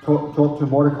she talked to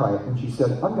Mordecai and she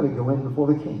said, I'm going to go in before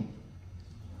the king.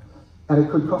 And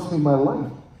it could cost me my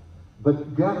life.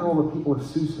 But gather all the people of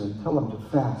Susa and tell them to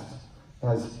fast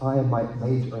as I and my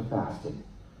maids are fasting.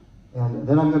 And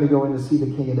then I'm going to go in to see the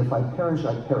king, and if I perish,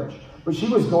 I perish. But she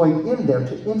was going in there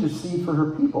to intercede for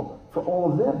her people, for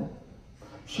all of them.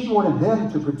 She wanted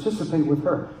them to participate with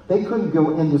her. They couldn't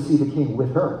go in to see the king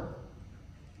with her.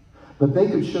 But they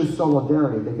could show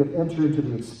solidarity. They could enter into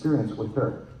the experience with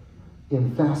her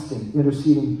in fasting,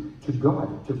 interceding to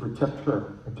God to protect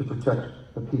her and to protect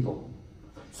the people.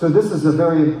 So this is a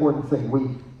very important thing.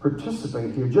 We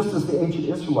participate here, just as the ancient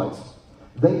Israelites.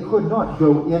 They could not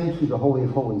go into the Holy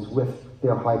of Holies with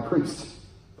their high priest.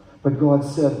 But God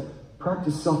said,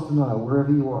 practice self-denial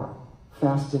wherever you are,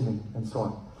 fasting and so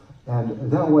on.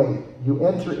 And that way, you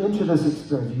enter into this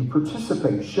experience, you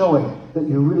participate, showing that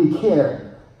you really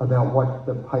care about what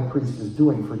the high priest is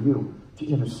doing for you to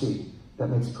intercede. That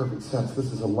makes perfect sense.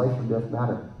 This is a life and death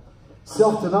matter.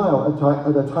 Self-denial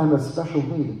at a time of special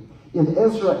need. In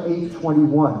Ezra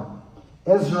 8:21,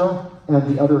 Ezra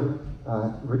and the other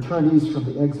returnees from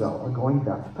the exile are going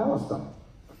back to Palestine.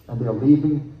 And they're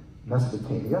leaving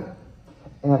Mesopotamia.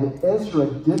 And Ezra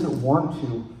didn't want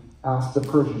to ask the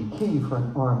Persian king for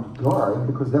an armed guard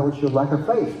because that would show lack of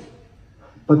faith.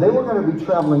 But they were going to be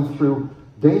traveling through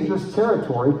dangerous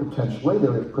territory, potentially.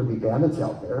 There could be bandits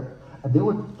out there. And they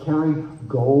would carry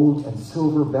gold and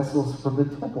silver vessels from the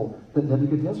temple that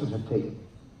Nebuchadnezzar had taken,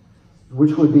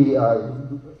 which would be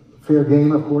fair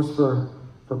game, of course, for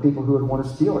people who would want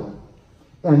to steal it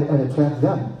and attack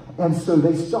them. And so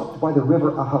they stopped by the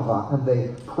river Ahava, and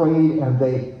they prayed and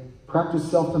they practiced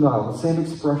self-denial, the same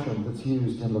expression that's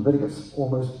used in Leviticus,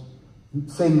 almost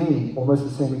same meaning, almost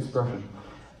the same expression.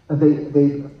 And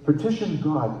they petitioned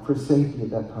God for safety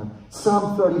at that time.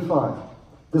 Psalm 35,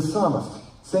 the psalmist,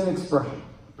 same expression,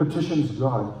 petitions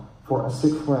God for a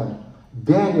sick friend.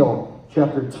 Daniel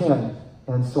chapter 10,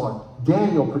 and so on.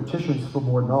 Daniel petitions for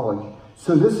more knowledge.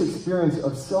 So this experience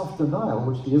of self-denial,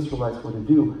 which the Israelites were to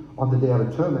do on the Day of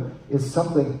Atonement, is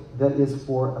something that is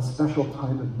for a special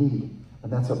time of need.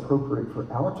 And that's appropriate for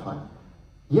our time.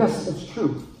 Yes, it's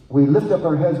true. We lift up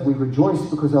our heads, we rejoice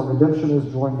because our redemption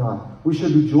is drawing nigh. We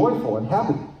should be joyful and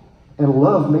happy. And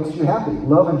love makes you happy.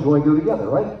 Love and joy go together,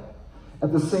 right?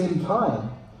 At the same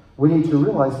time, we need to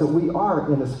realize that we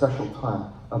are in a special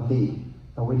time of need.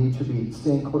 And we need to be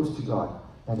staying close to God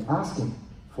and asking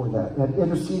for that and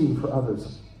interceding for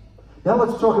others. Now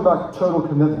let's talk about total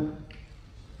commitment.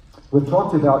 We've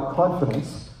talked about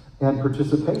confidence and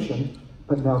participation,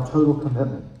 but now total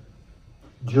commitment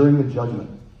during the judgment.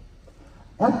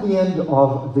 At the end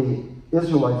of the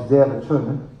Israelites' Day of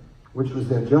Atonement, which was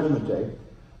their judgment day,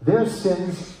 their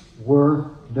sins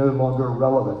were no longer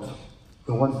relevant,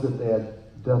 the ones that they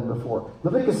had done before.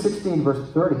 Leviticus 16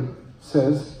 verse 30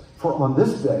 says, for on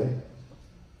this day,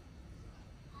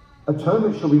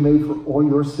 atonement shall be made for all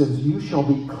your sins. You shall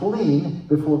be clean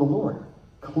before the Lord.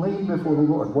 Clean before the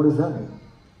Lord. What does that mean?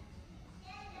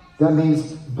 That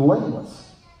means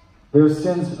blameless. Their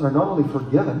sins are not only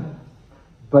forgiven,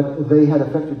 but they had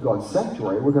affected God's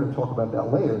sanctuary. We're going to talk about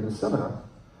that later in the seminar.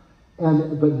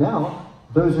 But now,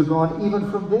 those are gone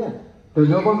even from there. They're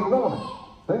no longer relevant.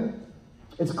 Okay?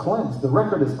 It's cleansed. The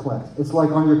record is cleansed. It's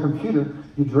like on your computer,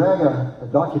 you drag a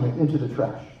document into the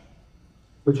trash.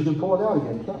 But you can pull it out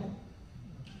again, can't you?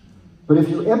 But if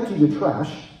you empty the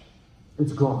trash,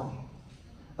 it's gone.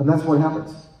 And that's what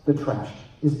happens. The trash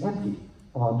is empty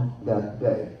on that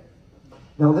day.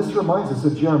 Now this reminds us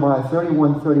of Jeremiah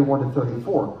 31, 31 to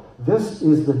 34. This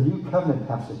is the new covenant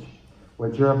passage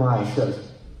where Jeremiah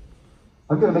says,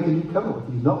 I'm going to make a new covenant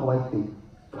with you, not like the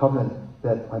covenant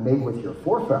that I made with your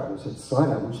forefathers at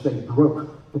Sinai, which they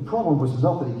broke. The problem was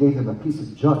not that he gave them a piece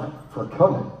of junk for a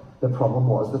covenant. The problem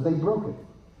was that they broke it.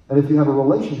 And if you have a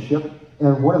relationship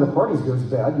and one of the parties goes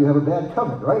bad, you have a bad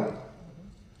covenant, right?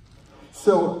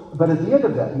 So, but at the end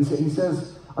of that, he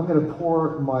says, I'm going to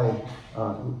put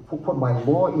my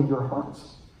law in your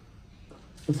hearts.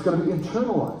 It's going to be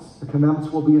internalized. The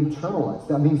commandments will be internalized.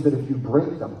 That means that if you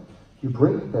break them, you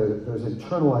break those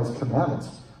internalized commandments,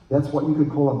 that's what you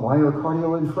could call a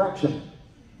myocardial infraction.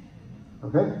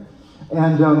 Okay?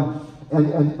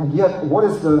 And yet, what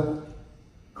is the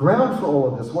ground for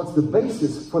all of this? What's the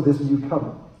basis for this new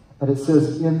covenant? And it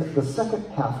says in the second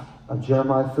half of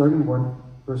Jeremiah 31,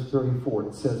 verse 34,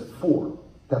 it says for.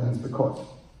 That means because.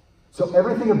 So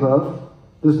everything above,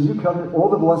 this new covenant, all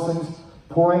the blessings,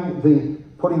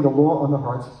 putting the law on the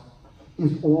hearts,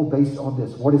 is all based on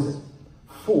this. What is it?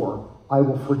 For I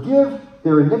will forgive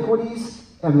their iniquities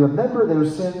and remember their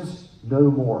sins no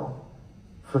more.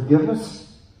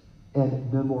 Forgiveness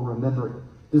and no more remembering.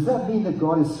 Does that mean that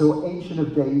God is so ancient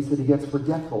of days that he gets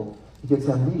forgetful, he gets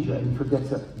amnesia, and he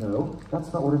forgets it? No,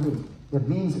 that's not what it means. It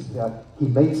means that he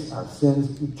makes our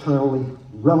sins eternally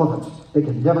relevant. They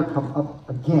can never come up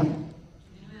again.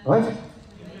 Right?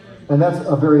 And that's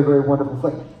a very, very wonderful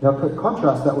thing. Now,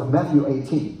 contrast that with Matthew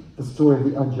 18, the story of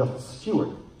the unjust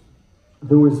steward.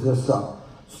 There was this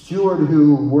steward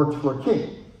who worked for a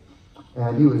king.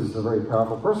 And he was a very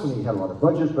powerful person. He had a lot of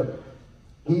budget, but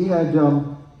he had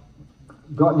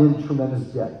gotten in tremendous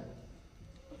debt.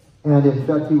 And in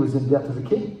fact, he was in debt to the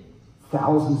king.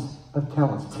 Thousands of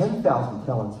talents. 10,000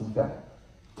 talents, in fact.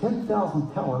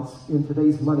 10,000 talents in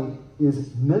today's money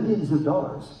is millions of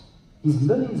dollars. He's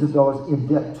millions of dollars in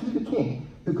debt to the king,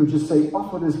 who could just say,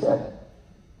 off with his head.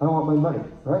 I want my money,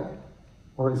 right?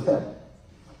 Or his head.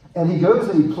 And he goes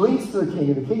and he pleads to the king,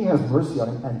 and the king has mercy on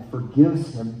him and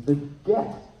forgives him the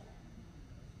debt.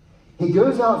 He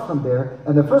goes out from there,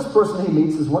 and the first person he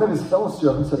meets is one of his fellow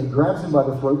servants, and he grabs him by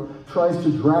the throat, tries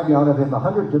to drag out of him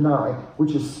 100 denarii,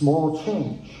 which is small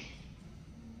change.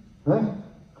 Right?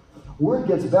 Word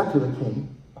gets back to the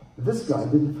king, this guy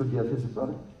didn't forgive his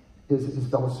brother, his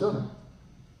fellow servant.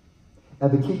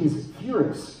 And the king is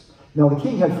furious. Now, the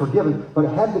king had forgiven, but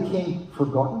had the king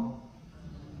forgotten?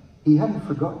 He hadn't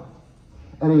forgotten.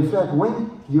 And in fact,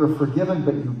 when you're forgiven,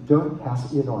 but you don't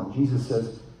pass it on, Jesus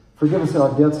says, forgive us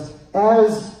our debts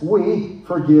as we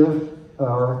forgive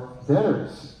our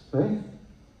debtors. Right?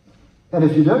 And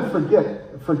if you don't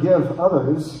forgive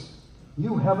others,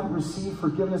 you haven't received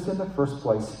forgiveness in the first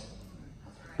place.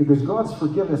 Because God's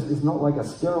forgiveness is not like a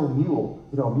sterile mule.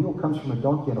 You know, a mule comes from a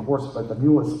donkey and a horse, but the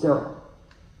mule is sterile.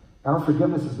 Our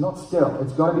forgiveness is not sterile.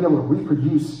 It's got to be able to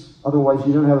reproduce, otherwise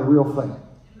you don't have a real thing.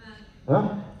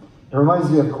 Yeah? It reminds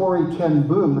me of Corrie ten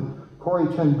Boom.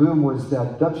 Corrie ten Boom was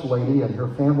that Dutch lady, and her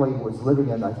family was living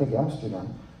in, I think,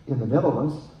 Amsterdam, in the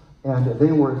Netherlands, and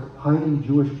they were hiding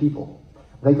Jewish people.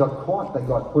 They got caught. They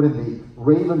got put in the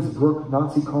Ravensbrück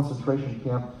Nazi concentration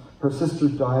camp. Her sister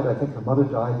died. I think her mother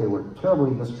died. They were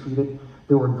terribly mistreated.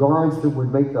 There were guards that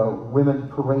would make the women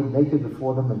parade naked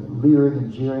before them and leering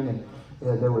and jeering,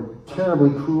 and they were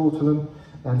terribly cruel to them,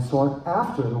 and so on.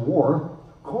 After the war,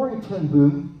 Corrie ten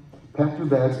Boom packed her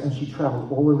bags, and she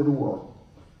traveled all over the world,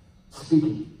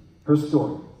 speaking her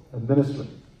story and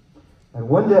ministering. And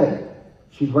one day,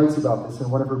 she writes about this in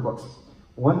one of her books.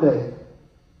 One day,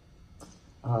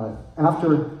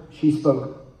 after she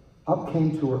spoke, up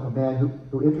came to her a man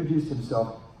who introduced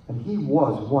himself, and he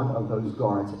was one of those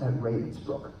guards at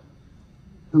Ravensbrück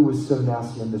who was so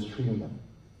nasty and mistreating them.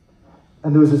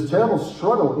 And there was this terrible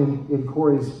struggle in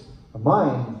Corey's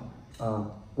mind.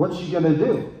 What's she going to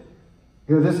do?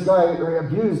 You know, this guy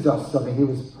abused us. I mean, he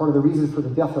was part of the reason for the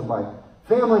death of my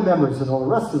family members and all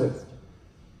the rest of it.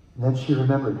 And then she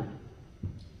remembered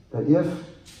that if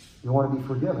you want to be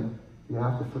forgiven, you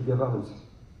have to forgive others.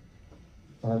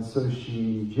 And so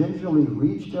she gingerly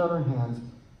reached out her hands,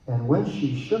 and when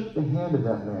she shook the hand of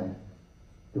that man,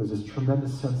 there was this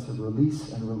tremendous sense of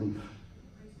release and relief.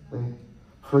 See?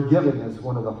 Forgiving is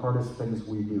one of the hardest things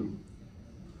we do.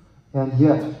 And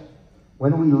yet,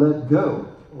 when we let go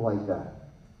like that,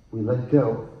 we let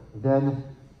go, then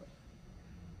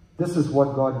this is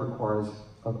what God requires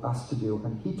of us to do.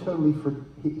 And he totally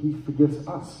he forgives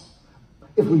us.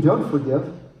 If we don't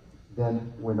forgive,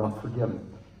 then we're not forgiven.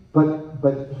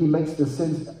 But he makes the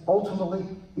sins ultimately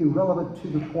irrelevant to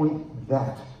the point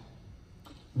that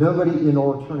nobody in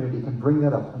all eternity can bring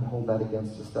that up and hold that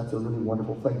against us. That's a really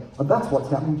wonderful thing. And that's what's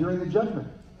happening during the judgment.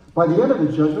 By the end of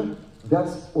the judgment,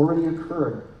 that's already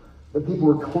occurred. The people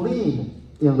were clean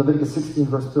in Leviticus 16,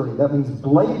 verse 30. That means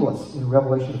blameless in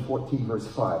Revelation 14, verse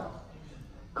 5.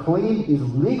 Clean is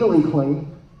legally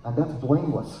clean, and that's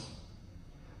blameless.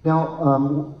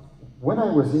 Now, when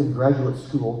I was in graduate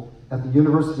school at the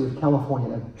University of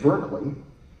California at Berkeley,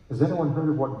 has anyone heard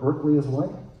of what Berkeley is like?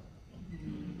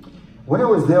 When I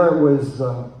was there, it was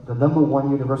the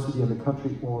 #1 university in the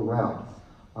country all around.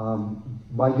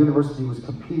 My university was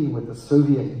competing with the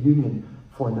Soviet Union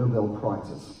for Nobel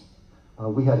Prizes.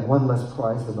 We had one less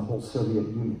prize than the whole Soviet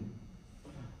Union.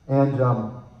 And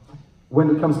when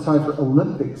it comes time for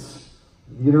Olympics,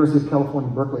 the University of California,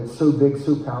 Berkeley is so big,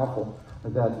 so powerful,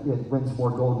 that it wins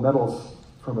more gold medals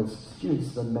from its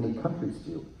students than many countries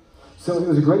do. So it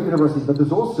was a great university, but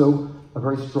there's also a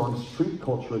very strong street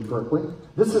culture in Berkeley.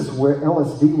 This is where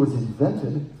LSD was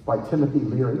invented by Timothy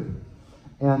Leary.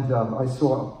 And I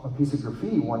saw a piece of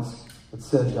graffiti once that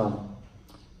said,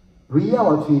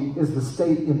 reality is the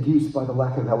state induced by the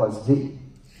lack of LSD.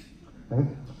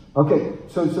 Okay,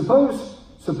 so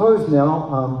suppose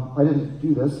now, I didn't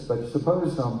do this, but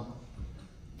suppose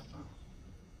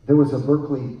there was a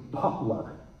Berkeley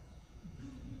potluck.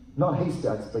 Not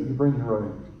haystacks, but you bring your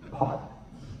own pot,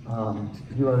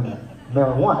 your own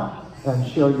marijuana, and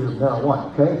share your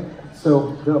marijuana, okay?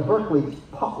 So the Berkeley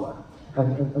potluck,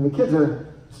 and the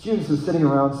students are sitting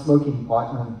around smoking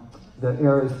pot, and the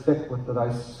air is thick with the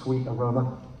nice sweet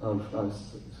aroma of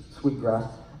sweet grass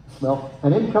smell.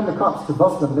 And in come the cops to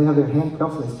bust them. They have their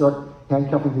handcuffs, and they start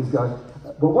handcuffing these guys.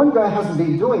 But one guy hasn't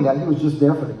been doing that. He was just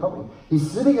there for the company.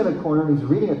 He's sitting in a corner, and he's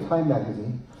reading a Time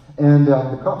magazine, and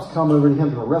the cops come over to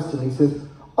him to arrest him, and he says,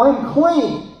 "I'm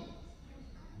clean."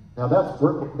 Now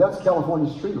that's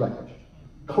California street language.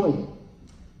 Clean.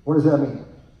 What does that mean?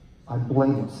 I'm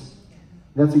blameless.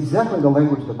 That's exactly the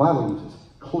language the Bible uses.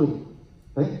 Clean.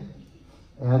 Okay?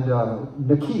 And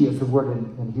Naki is the word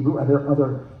in Hebrew, and there are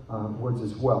other words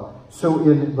as well. So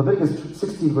in Leviticus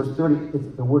 16, verse 30,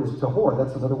 the word is tahor.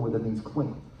 That's another word that means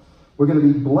clean. We're going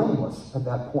to be blameless at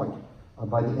that point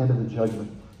by the end of the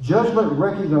judgment. Judgment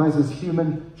recognizes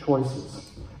human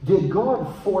choices. Did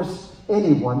God force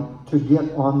anyone to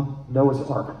get on Noah's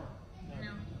Ark? No.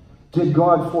 Did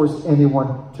God force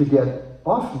anyone to get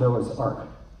off Noah's Ark?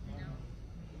 No.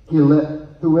 He let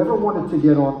whoever wanted to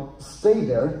get on stay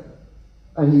there,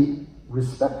 and he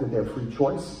respected their free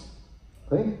choice.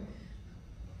 Okay?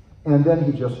 And then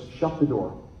he just shut the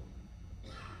door,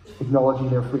 acknowledging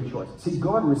their free choice. See,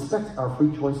 God respects our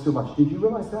free choice so much. Did you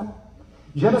realize that?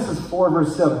 Genesis 4,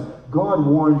 verse 7, God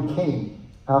warned Cain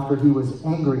after he was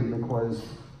angry because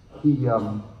he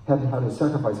hadn't had his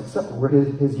sacrifice accepted, where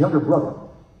his younger brother,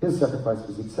 his sacrifice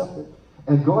was accepted.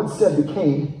 And God said to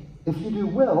Cain, if you do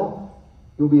well,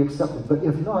 you'll be accepted. But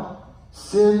if not,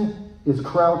 sin is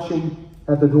crouching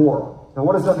at the door. Now,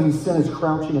 what does that mean, sin is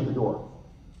crouching at the door?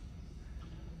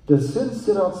 Does sin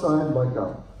sit outside like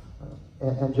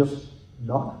and just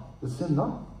knock? Does sin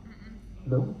knock?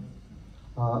 No.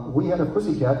 We had a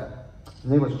pussycat.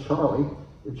 His name was Charlie.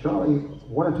 Charlie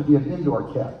wanted to be an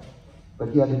indoor cat, but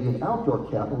he had to be an outdoor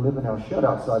cat and live in our shed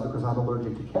outside because I'm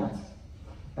allergic to cats.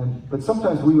 But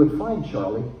sometimes we would find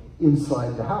Charlie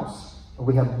inside the house, and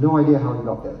we have no idea how he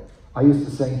got there. I used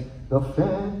to sing, "The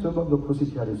Phantom of the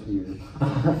Pussycat is here."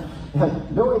 I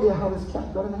had no idea how this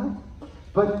cat got in the house.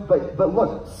 But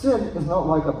look, sin is not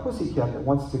like a pussycat that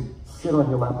wants to sit on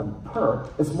your lap and purr.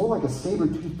 It's more like a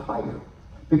saber-toothed tiger,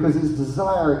 because his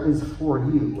desire is for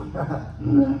you.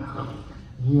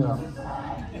 Yeah.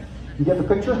 You get the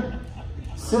picture?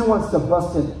 Sin wants to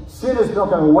bust in. Sin is not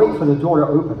going to wait for the door to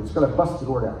open. It's going to bust the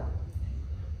door down.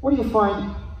 What do you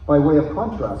find by way of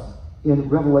contrast in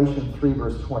Revelation 3,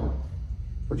 verse 20?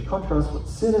 Which contrasts with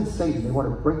sin and Satan. They want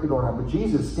to break the door down. But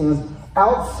Jesus stands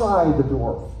outside the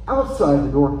door,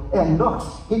 and knocks.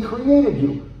 He created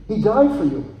you. He died for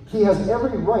you. He has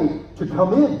every right to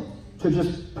come in, to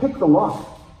just pick the lock.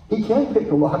 He can pick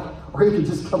the lock, or he can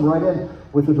just come right in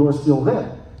with the door still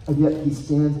there. And yet he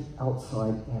stands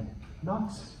outside and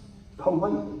knocks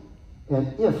politely.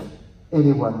 And if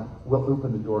anyone will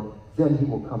open the door, then he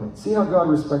will come in. See how God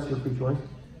respects your free choice?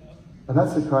 And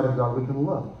that's the kind of God we can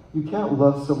love. You can't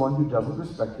love someone who doesn't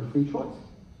respect your free choice.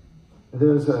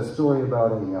 There's a story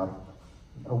about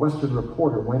a Western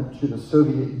reporter went to the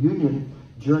Soviet Union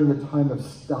during the time of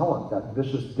Stalin, that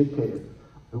vicious dictator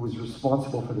who was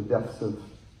responsible for the deaths of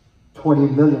 20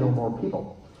 million or more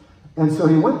people. And so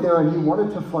he went there and he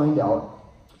wanted to find out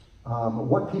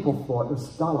what people thought of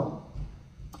Stalin.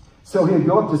 So he'd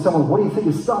go up to someone, "What do you think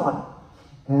of Stalin?"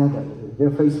 And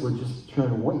their face would just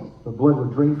turn away. The blood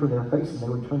would drain from their face and they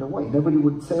would turn away. Nobody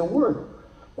would say a word.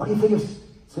 "What do you think of..."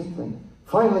 Same thing.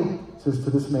 Finally, says to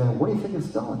this man, "What do you think of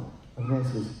Stalin?" And the man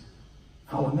says,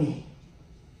 "Follow me."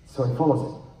 So he follows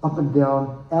him up and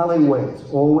down alleyways,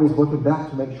 always looking back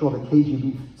to make sure the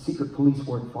KGB secret police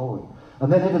weren't following.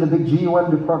 And then into the big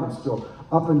GUM department store,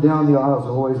 up and down the aisles,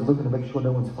 always looking to make sure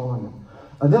no one's following him.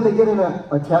 And then they get in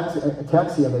a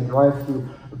taxi and they drive through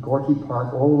Gorky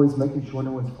Park, always making sure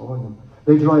no one's following them.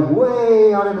 They drive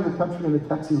way out into the country and the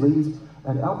taxi leaves.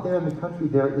 And out there in the country,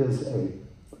 there is a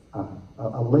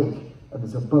a lake, and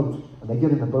there's a boat, and they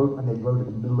get in the boat and they row to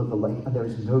the middle of the lake, and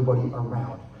there's nobody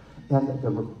around. And the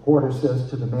reporter says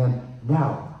to the man,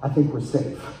 "Now, I think we're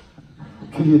safe.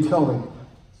 Can you tell me,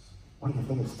 what do you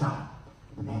think of Stalin?"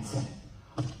 The man said,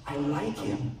 "I like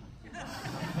him."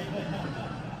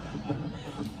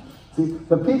 See,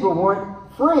 the people weren't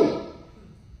free.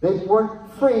 They weren't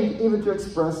free even to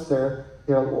express their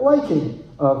liking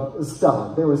of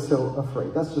Stalin. They were so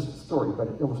afraid. That's just a story, but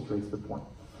it illustrates the point.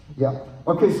 Yeah.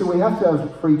 Okay, so we have to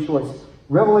have free choice.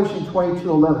 Revelation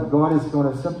 22:11, God is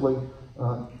going to simply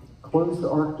close the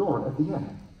ark door at the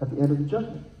end of the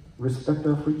judgment. Respect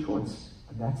our free choice,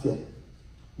 and that's it.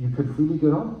 You could freely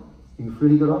get on, you can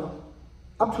freely get off,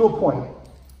 up to a point,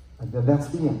 and then that's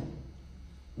the end.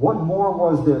 What more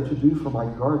was there to do for my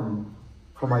garden,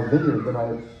 for my vineyard, that I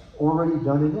had already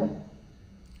done in it?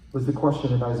 Was the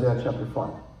question in Isaiah chapter 5.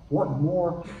 What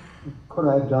more could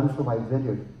I have done for my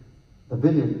vineyard? The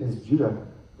vineyard is Judah,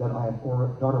 that I have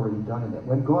not already done in it.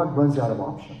 When God runs out of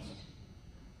options,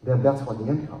 then that's when the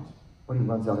end comes, when he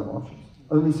runs out of options.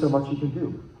 Only so much he can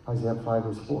do. Isaiah 5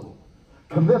 verse 4.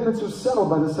 Commitments are settled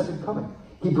by the second coming.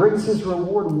 He brings his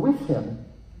reward with him.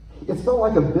 It's not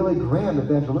like a Billy Graham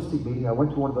evangelistic meeting. I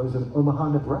went to one of those in Omaha,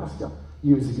 Nebraska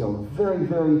years ago. Very,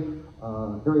 very,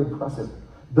 very impressive.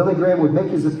 Billy Graham would make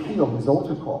his appeal, his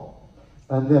altar call,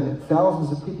 and then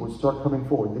thousands of people would start coming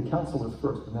forward. The counselors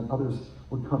first, and then others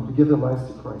would come to give their lives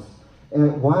to Christ.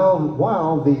 And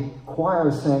while the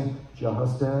choir sang,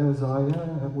 "Just as I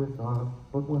am with God,"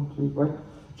 1, 2, right?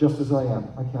 Just as I am.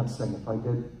 I can't sing. If I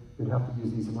did, we'd have to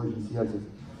use these emergency exits.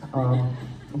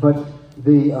 But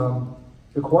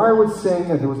the choir would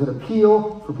sing, and there was an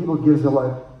appeal for people to give their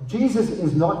life. Jesus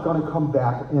is not going to come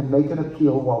back and make an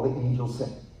appeal while the angels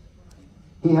sing.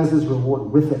 He has his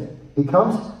reward with him. He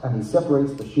comes and he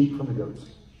separates the sheep from the goats.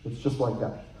 It's just like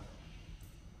that.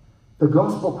 The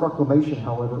gospel proclamation,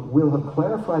 however, will have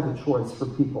clarified the choice for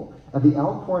people, and the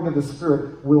outpouring of the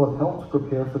Spirit will have helped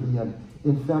prepare for the end.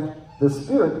 In fact, the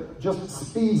Spirit just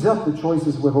speeds up the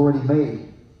choices we've already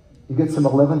made. You get some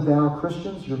 11th hour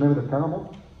Christians. You remember the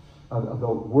parable of the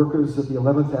workers at the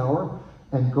 11th hour?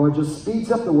 And God just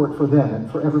speeds up the work for them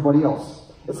and for everybody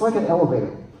else. It's like an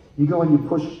elevator. You go and you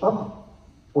push up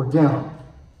or down.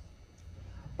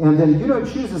 And then you don't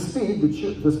choose the speed.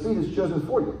 The speed is chosen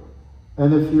for you.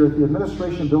 And if you're at the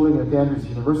administration building at Andrews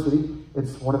University,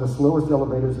 it's one of the slowest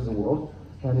elevators in the world.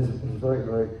 And is very,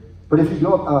 very... But if you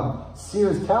go up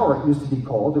Sears Tower, it used to be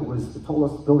called. It was the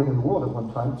tallest building in the world at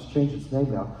one time. It's changed its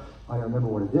name now. I don't remember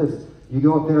what it is. You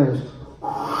go up there and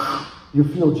you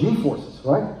feel G-forces,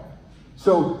 right?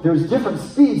 So there's different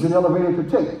speeds an elevator could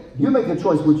take. You make the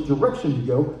choice which direction you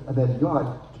go, and then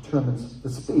God determines the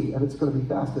speed, and it's going to be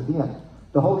fast at the end.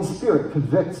 The Holy Spirit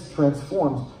convicts,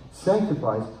 transforms,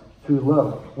 sanctifies through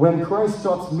love. When Christ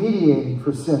stops mediating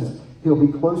for sins, he'll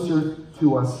be closer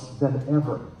to us than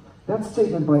ever. That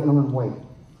statement by Ellen White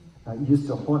used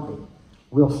to haunt me.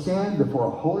 We'll stand before a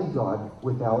holy God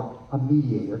without a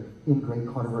mediator in great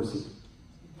controversy.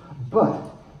 But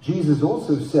Jesus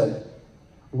also said,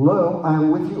 "Lo, I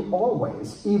am with you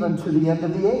always, even to the end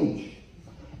of the age."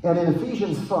 And in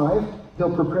Ephesians 5,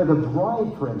 he'll prepare the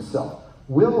bride for himself.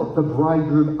 Will the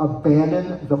bridegroom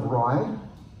abandon the bride?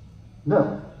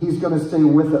 No, he's going to stay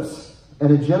with us.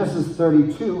 And in Genesis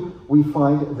 32, we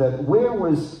find that where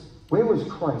was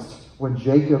Christ when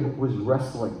Jacob was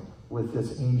wrestling with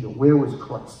this angel? Where was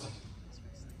Christ?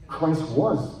 Christ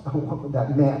was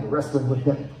that man wrestling with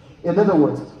him. In other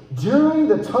words, during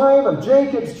the time of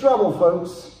Jacob's trouble,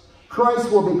 folks,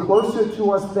 Christ will be closer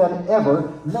to us than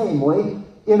ever, namely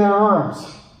in our arms.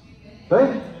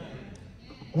 Right?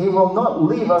 He will not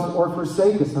leave us or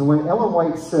forsake us. And when Ellen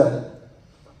White said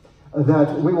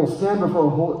that we will stand before a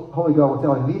holy God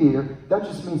without a mediator, that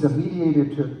just means a mediator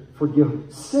to forgive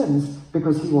sins,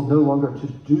 because he will no longer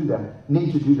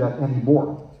need to do that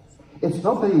anymore. It's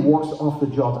not that he walks off the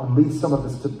job and leaves some of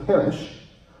us to perish,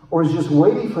 or is just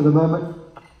waiting for the moment.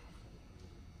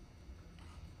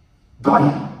 Got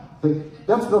him.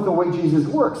 That's not the way Jesus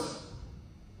works.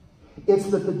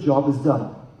 It's that the job is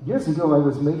done. Years ago, I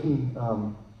was making, I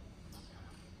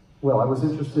was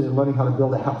interested in learning how to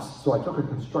build a house. So I took a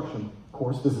construction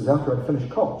course. This is after I finished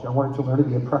college. I wanted to learn to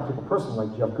be a practical person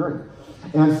like Jeff Gurney.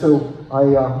 And so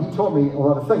he taught me a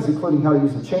lot of things, including how to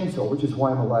use a chainsaw, which is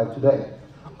why I'm alive today.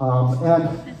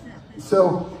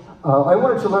 So I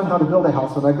wanted to learn how to build a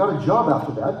house, and I got a job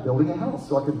after that, building a house,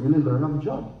 so I could really learn on the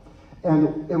job.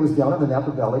 And it was down in the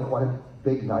Napa Valley, quite a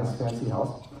big, nice, fancy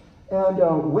house.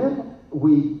 And when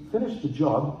we finished the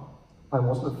job, I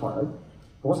wasn't fired.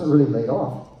 I wasn't really laid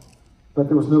off. But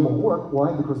there was no more work.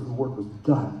 Why? Because the work was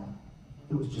done.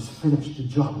 It was just finished. The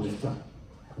job was done.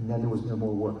 And then there was no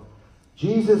more work.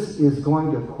 Jesus is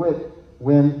going to quit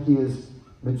when he is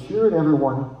matured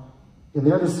everyone in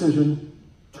their decision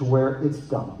to where it's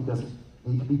done. He doesn't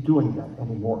need to be doing that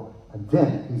anymore. And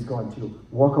then he's going to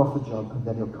walk off the job, and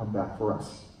then he'll come back for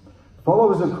us.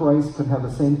 Followers of Christ can have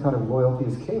the same kind of loyalty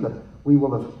as Caleb. We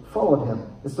will have followed him.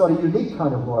 It's not a unique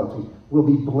kind of loyalty. We'll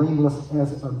be blameless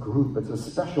as a group. It's a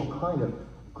special kind of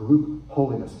group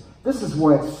holiness. This is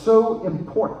why it's so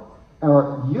important.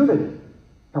 Our unity.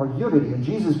 And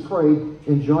Jesus prayed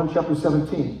in John chapter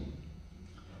 17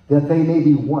 that they may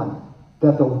be one,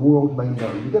 that the world may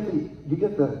know. You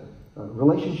get the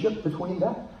relationship between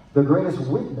that? The greatest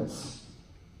witness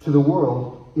to the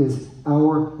world is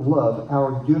our love,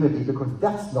 our unity, because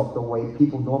that's not the way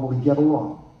people normally get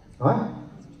along. Right?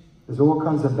 There's all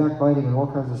kinds of backbiting and all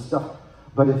kinds of stuff.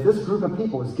 But if this group of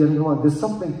people is getting along, there's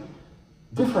something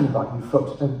different about you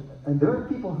folks. And there are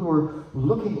people who are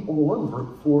looking all over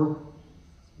for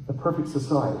the perfect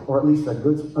society, or at least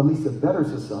a better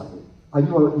society. I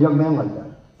knew a young man like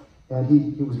that.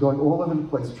 And he was going all over the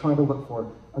place trying to look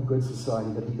for a good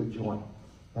society that he could join.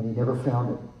 And he never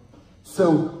found it.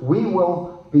 So we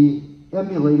will be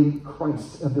emulating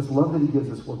Christ, and this love that he gives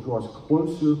us will draw us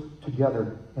closer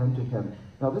together and to him.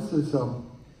 Now this is,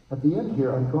 at the end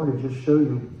here, I'm going to just show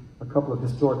you a couple of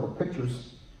historical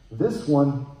pictures. This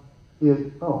one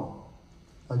is, oh,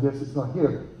 I guess it's not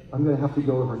here. I'm going to have to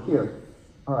go over here.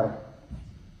 All right.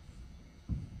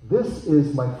 This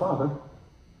is my father.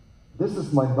 This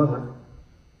is my mother.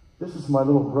 This is my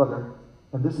little brother.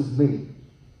 And this is me.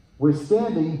 We're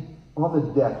standing on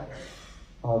the deck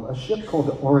of a ship called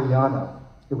the Oriana.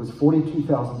 It was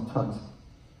 42,000 tons.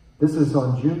 This is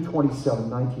on June 27,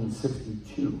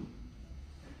 1962.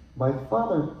 My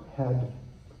father had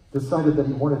decided that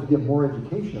he wanted to get more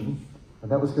education,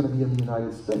 and that was going to be in the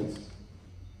United States.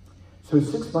 So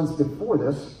 6 months before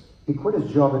this, he quit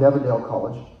his job at Evandale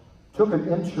College, took an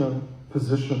intern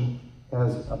position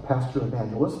as a pastor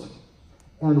evangelist,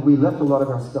 and we left a lot of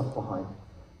our stuff behind.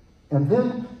 And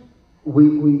then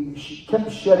we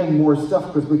kept shedding more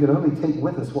stuff because we could only take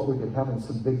with us what we could have in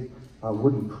some big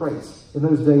wooden crates. In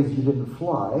those days, you didn't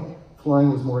fly.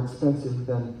 Flying was more expensive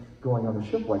than going on a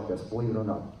ship like this, believe it or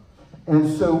not.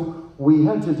 And so we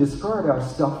had to discard our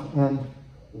stuff, and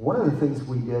one of the things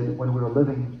we did when we were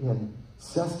living in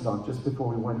Cessna, just before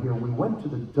we went here, we went to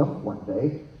the dump one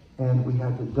day, and we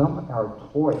had to dump our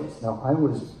toys. Now, I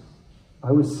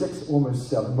was 6, almost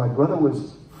 7. My brother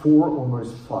was 4,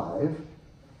 almost 5.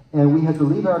 And we had to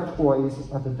leave our toys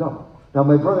at the dump. Now,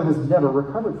 my brother has never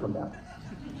recovered from that.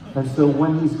 And so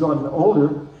when he's gotten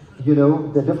older, you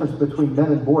know, the difference between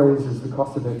men and boys is the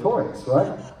cost of their toys,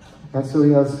 right? And so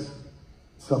he has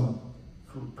some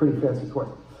pretty fancy toys.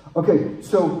 Okay,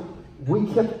 so we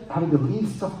kept having to leave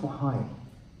stuff behind.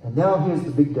 And now here's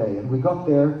the big day. And we got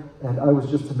there, and I was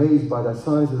just amazed by the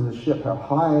size of the ship, how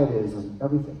high it is and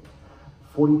everything.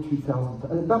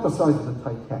 42,000, about the size of the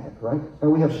Titanic, right?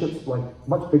 And we have ships like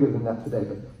much bigger than that today,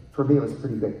 but for me it was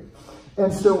pretty big.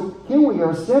 And so here we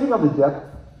are standing on the deck,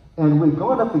 and we've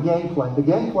gone up the gangplank. The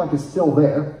gangplank is still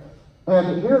there.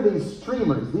 And here are these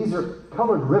streamers. These are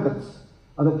colored ribbons.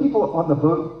 And the people on the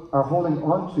boat are holding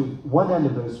on to one end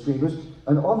of those streamers,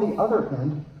 and on the other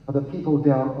end are the people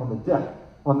down on the deck,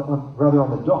 rather on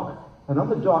the dock. And on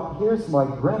the dock, here's my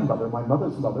grandmother, my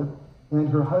mother's mother, and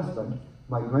her husband,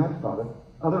 my grandfather.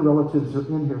 Other relatives are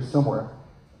in here somewhere.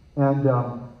 And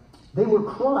they were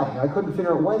crying. I couldn't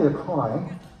figure out why they're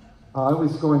crying. I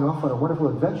was going off on a wonderful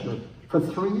adventure for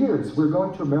 3 years. We were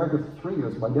going to America for 3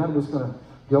 years. My dad was going to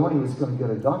go and he was going to get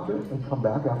a doctorate and come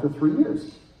back after 3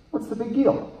 years. What's the big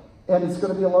deal? And it's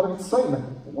going to be a lot of excitement.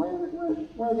 Why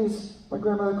are my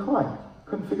grandmother crying?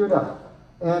 Couldn't figure it out.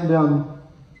 And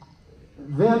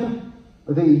then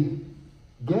the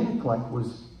gangplank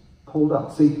was pulled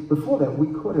up. See, before that, we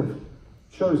could have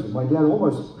chosen. My dad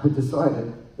almost had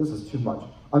decided, this is too much.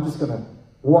 I'm just going to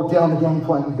walk down the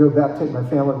gangplank and go back, take my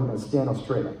family, and we're going to stay in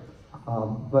Australia.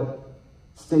 But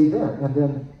stay there. And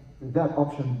then that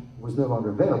option was no longer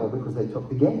available because they took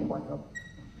the gangplank up.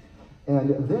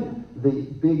 And then the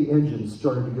big engines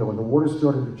started to go, and the water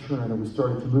started to churn, and we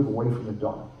started to move away from the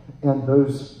dock. And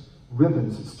those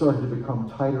ribbons started to become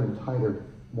tighter and tighter,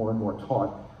 more and more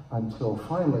taut, until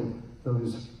finally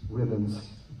those ribbons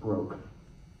broke.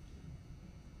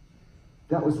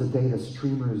 That was the day the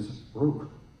streamers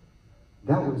broke.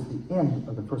 That was the end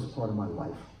of the first part of my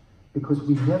life, because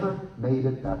we never made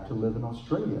it back to live in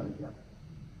Australia again.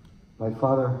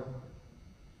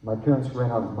 My parents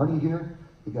ran out of money here.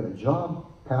 He got a job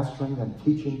pastoring and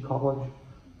teaching college.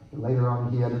 And later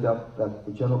on, he ended up at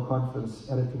the General Conference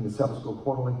editing the Sabbath School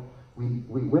Quarterly.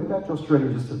 We went back to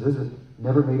Australia just to visit,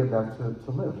 never made it back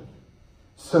to live.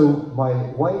 So my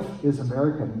wife is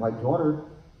American, my daughter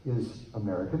is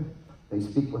American. They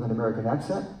speak with an American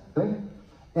accent, thing,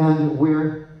 and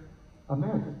we're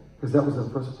American, because that was the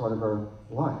first part of our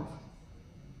lives.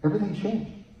 Everything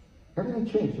changed. Everything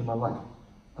changed in my life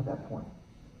at that point.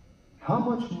 How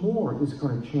much more is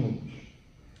going to change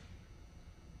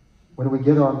when we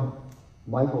get on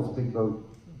Michael's big boat?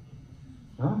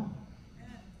 Huh?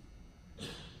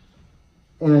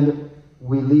 And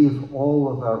we leave all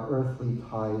of our earthly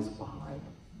ties behind.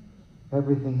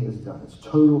 Everything is done. It's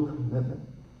total commitment.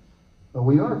 But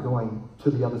we are going to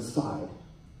the other side,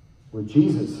 where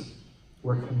Jesus,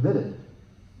 we're committed.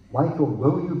 Michael,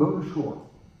 row your boat ashore.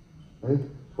 Okay?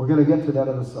 We're going to get to that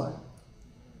other side.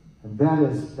 And that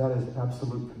is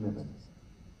absolute commitment.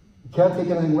 You can't take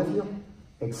anything with you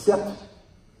except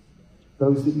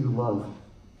those that you love,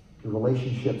 your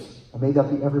relationships. And may that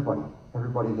be everybody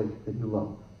that you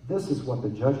love. This is what the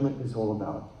judgment is all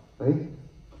about. Right?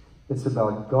 It's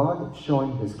about God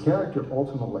showing his character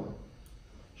ultimately,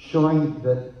 showing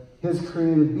that his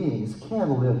created beings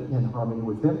can live in harmony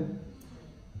with him.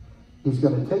 He's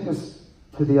going to take us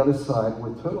to the other side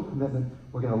with total commitment.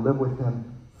 We're going to live with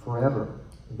him forever.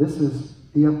 This is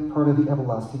the part of the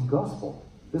everlasting gospel.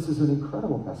 This is an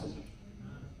incredible message.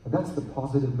 And that's the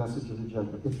positive message of the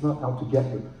judgment. It's not out to get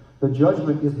you. The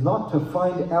judgment is not to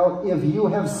find out if you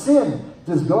have sinned.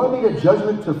 Does God need a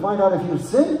judgment to find out if you've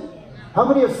sinned? How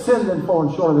many have sinned and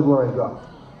fallen short of the glory of God?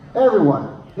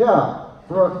 Everyone. Yeah.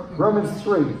 Romans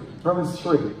 3. Romans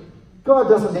 3. God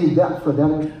doesn't need that for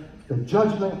them. The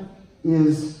judgment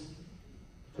is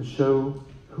to show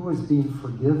who is being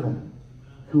forgiven,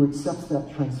 who accepts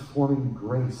that transforming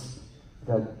grace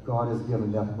that God has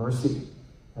given, that mercy.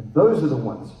 And those are the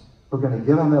ones who are going to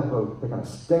get on that boat. They're going to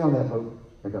stay on that boat.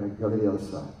 They're going to go to the other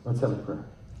side. Let's have a prayer.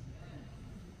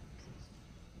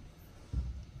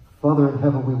 Father in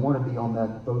heaven, we want to be on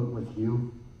that boat with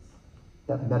you,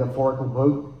 that metaphorical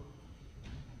boat.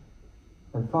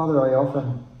 And Father, I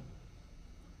often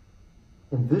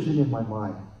envision in my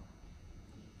mind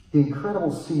the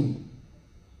incredible scene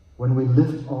when we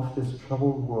lift off this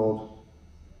troubled world,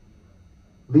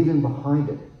 leaving behind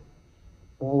it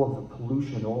all of the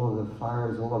pollution, all of the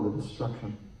fires, all of the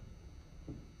destruction,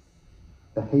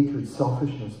 the hatred,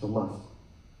 selfishness, the lust,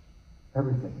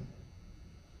 everything.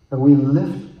 And we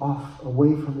lift off away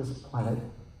from this planet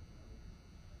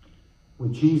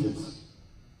with Jesus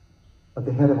at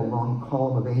the head of a long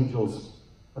column of angels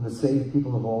and the saved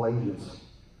people of all ages.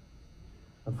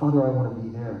 And Father, I want to be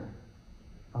there.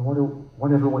 I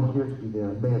want everyone here to be there,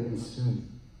 and may it be soon.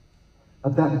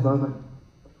 At that moment,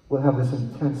 we'll have this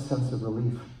intense sense of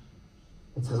relief.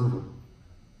 It's over.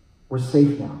 We're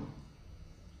safe now.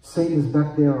 Satan is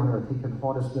back there on earth. He can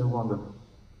haunt us no longer.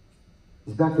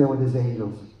 He's back there with his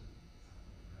angels.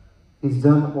 He's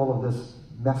done all of this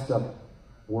messed up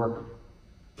work,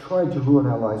 tried to ruin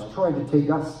our lives, tried to take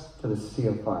us to the sea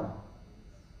of fire.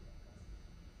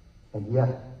 And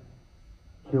yet,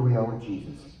 here we are with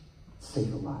Jesus, safe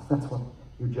at last. That's what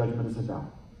your judgment is about.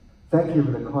 Thank you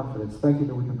for the confidence. Thank you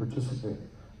that we can participate.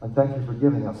 And thank you for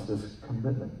giving us this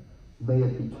commitment. May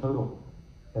it be total,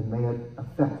 and may it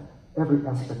affect every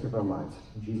aspect of our lives.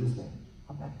 In Jesus' name,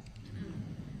 amen.